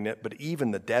Jerusalem getting it, but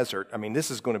even the desert. I mean, this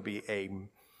is going to be a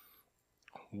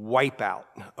wipeout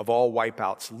of all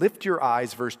wipeouts. Lift your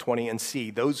eyes, verse 20, and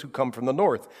see those who come from the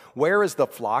north. Where is the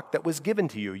flock that was given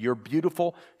to you, your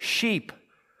beautiful sheep?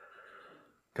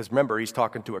 Because remember, he's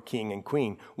talking to a king and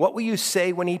queen. What will you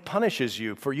say when he punishes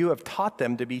you? For you have taught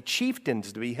them to be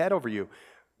chieftains, to be head over you.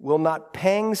 Will not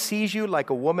pangs seize you like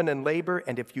a woman in labor?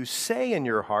 And if you say in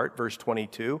your heart, verse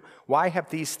 22, why have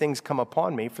these things come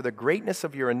upon me? For the greatness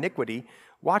of your iniquity,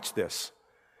 watch this.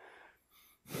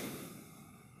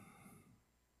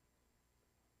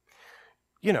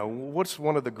 You know, what's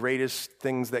one of the greatest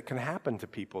things that can happen to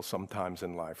people sometimes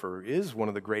in life, or is one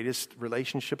of the greatest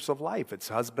relationships of life? It's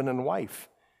husband and wife.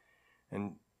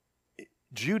 And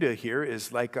Judah here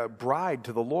is like a bride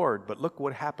to the Lord, but look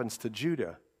what happens to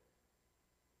Judah.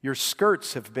 Your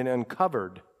skirts have been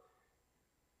uncovered.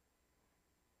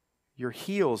 Your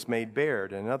heels made bare.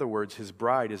 In other words, his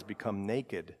bride has become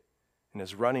naked and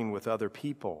is running with other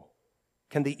people.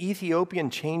 Can the Ethiopian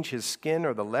change his skin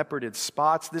or the leopard its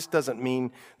spots? This doesn't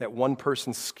mean that one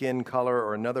person's skin color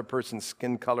or another person's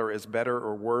skin color is better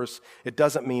or worse. It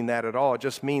doesn't mean that at all. It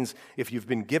just means if you've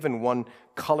been given one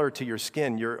color to your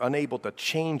skin, you're unable to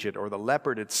change it, or the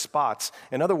leopard its spots.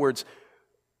 In other words,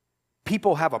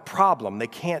 people have a problem. They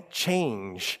can't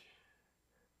change.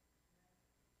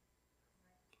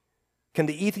 Can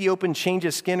the Ethiopian change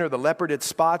his skin or the leopard its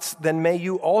spots? Then may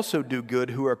you also do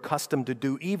good who are accustomed to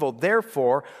do evil.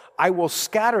 Therefore, I will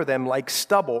scatter them like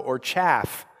stubble or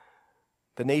chaff.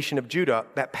 The nation of Judah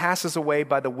that passes away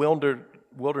by the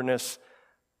wilderness.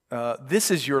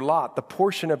 This is your lot, the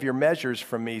portion of your measures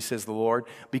from me, says the Lord,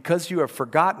 because you have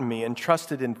forgotten me and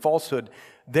trusted in falsehood.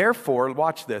 Therefore,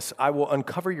 watch this, I will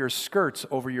uncover your skirts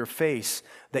over your face,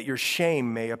 that your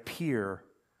shame may appear.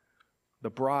 The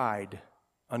bride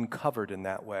uncovered in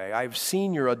that way. I've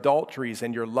seen your adulteries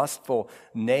and your lustful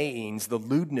neighings, the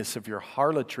lewdness of your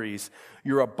harlotries,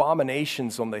 your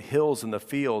abominations on the hills and the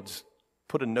fields.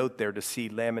 Put a note there to see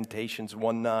Lamentations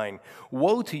 1:9.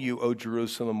 Woe to you, O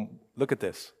Jerusalem. Look at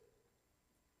this.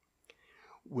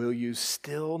 Will you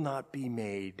still not be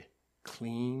made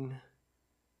clean?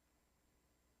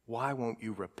 Why won't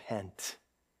you repent?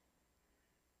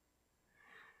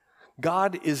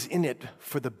 God is in it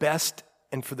for the best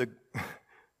and for the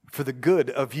good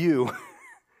of you,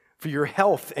 for your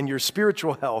health and your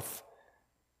spiritual health.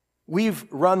 We've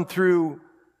run through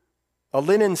a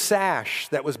linen sash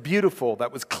that was beautiful,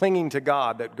 that was clinging to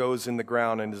God, that goes in the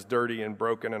ground and is dirty and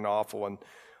broken and awful and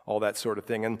all that sort of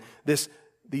thing. And these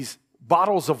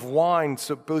bottles of wine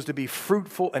supposed to be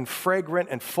fruitful and fragrant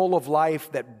and full of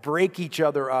life that break each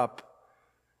other up.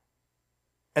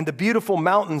 And the beautiful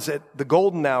mountains at the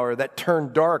golden hour that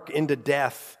turn dark into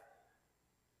death.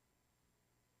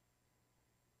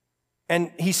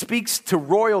 And he speaks to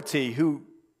royalty who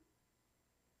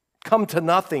come to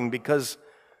nothing because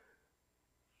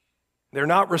they're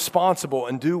not responsible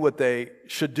and do what they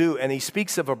should do. And he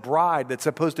speaks of a bride that's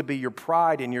supposed to be your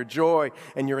pride and your joy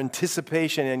and your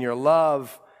anticipation and your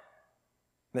love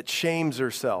that shames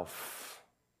herself.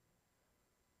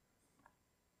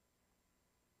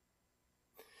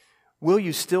 Will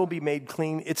you still be made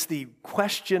clean? It's the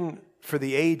question for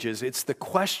the ages. It's the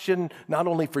question not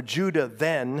only for Judah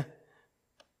then,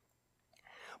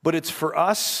 but it's for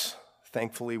us.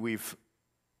 Thankfully, we've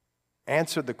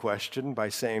answered the question by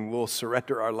saying we'll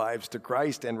surrender our lives to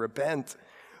Christ and repent.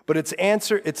 But it's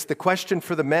the question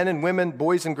for the men and women,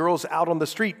 boys and girls out on the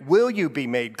street. Will you be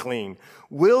made clean?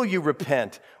 Will you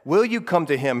repent? Will you come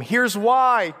to him? Here's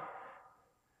why.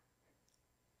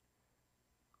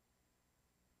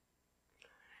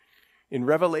 In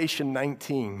Revelation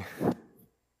 19, it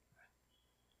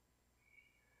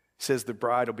says the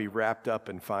bride will be wrapped up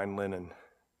in fine linen.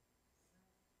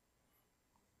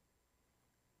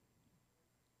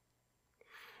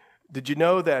 Did you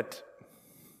know that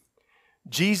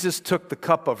Jesus took the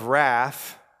cup of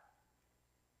wrath,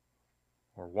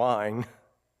 or wine,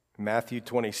 Matthew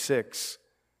 26,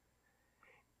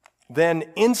 then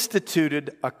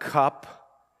instituted a cup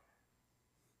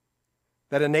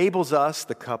that enables us,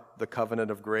 the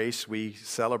covenant of grace we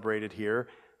celebrated here,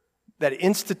 that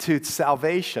institutes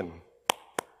salvation.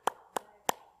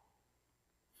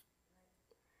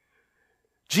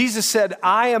 Jesus said,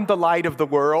 I am the light of the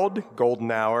world,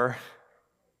 golden hour.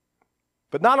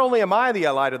 But not only am I the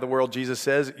light of the world, Jesus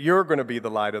says, you're going to be the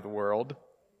light of the world.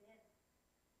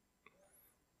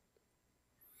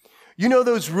 You know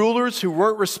those rulers who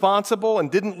weren't responsible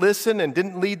and didn't listen and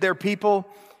didn't lead their people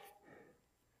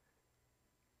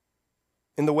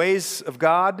in the ways of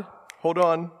God? Hold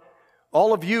on.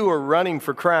 All of you are running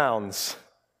for crowns.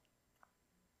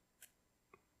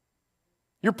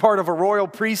 You're part of a royal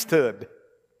priesthood.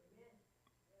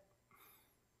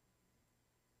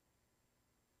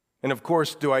 And of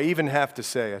course, do I even have to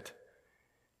say it?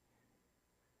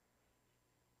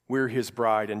 We're his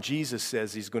bride, and Jesus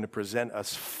says he's going to present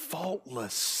us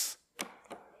faultless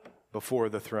before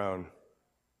the throne.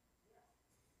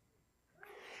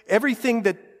 Everything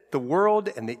that the world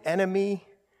and the enemy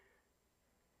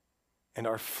and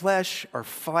our flesh are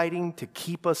fighting to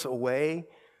keep us away,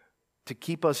 to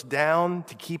keep us down,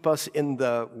 to keep us in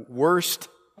the worst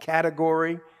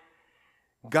category,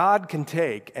 God can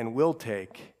take and will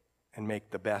take and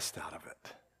make the best out of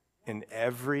it in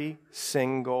every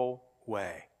single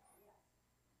way.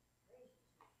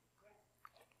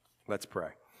 Let's pray.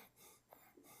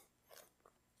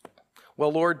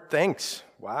 Well, Lord, thanks.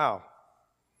 Wow.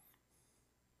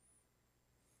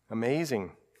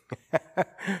 Amazing.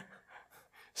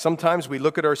 Sometimes we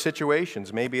look at our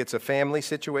situations. Maybe it's a family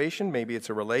situation. Maybe it's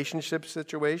a relationship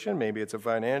situation. Maybe it's a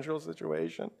financial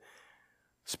situation,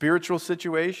 spiritual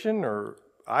situation, or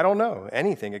I don't know,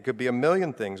 anything. It could be a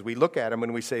million things. We look at them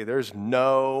and we say, there's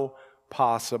no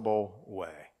possible way.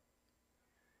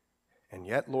 And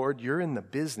yet, Lord, you're in the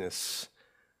business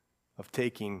of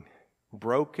taking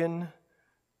broken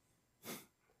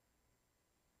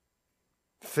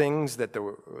things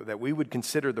that we would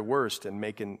consider the worst and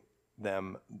making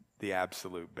them the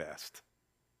absolute best.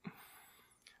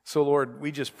 So, Lord,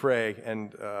 we just pray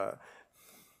and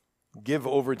give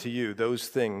over to you those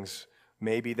things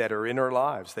maybe that are in our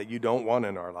lives that you don't want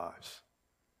in our lives.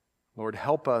 Lord,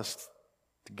 help us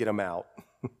to get them out.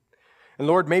 And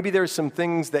Lord, maybe there's some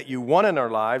things that you want in our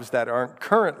lives that aren't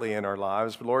currently in our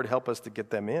lives, but Lord, help us to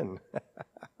get them in.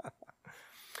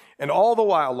 And all the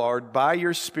while, Lord, by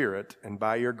your Spirit and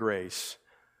by your grace,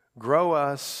 grow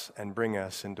us and bring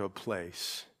us into a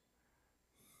place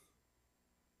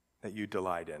that you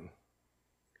delight in.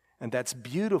 And that's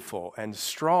beautiful and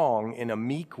strong in a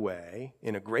meek way,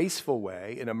 in a graceful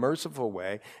way, in a merciful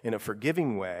way, in a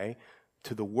forgiving way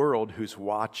to the world who's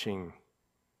watching.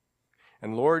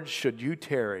 And Lord, should you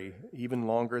tarry even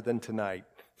longer than tonight,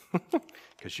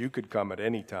 because you could come at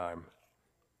any time,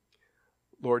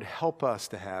 Lord, help us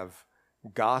to have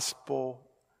gospel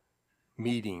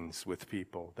meetings with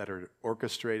people that are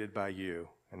orchestrated by you,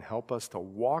 and help us to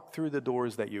walk through the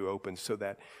doors that you open so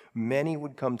that many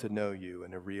would come to know you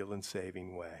in a real and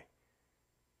saving way.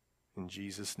 In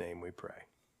Jesus' name we pray.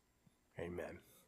 Amen.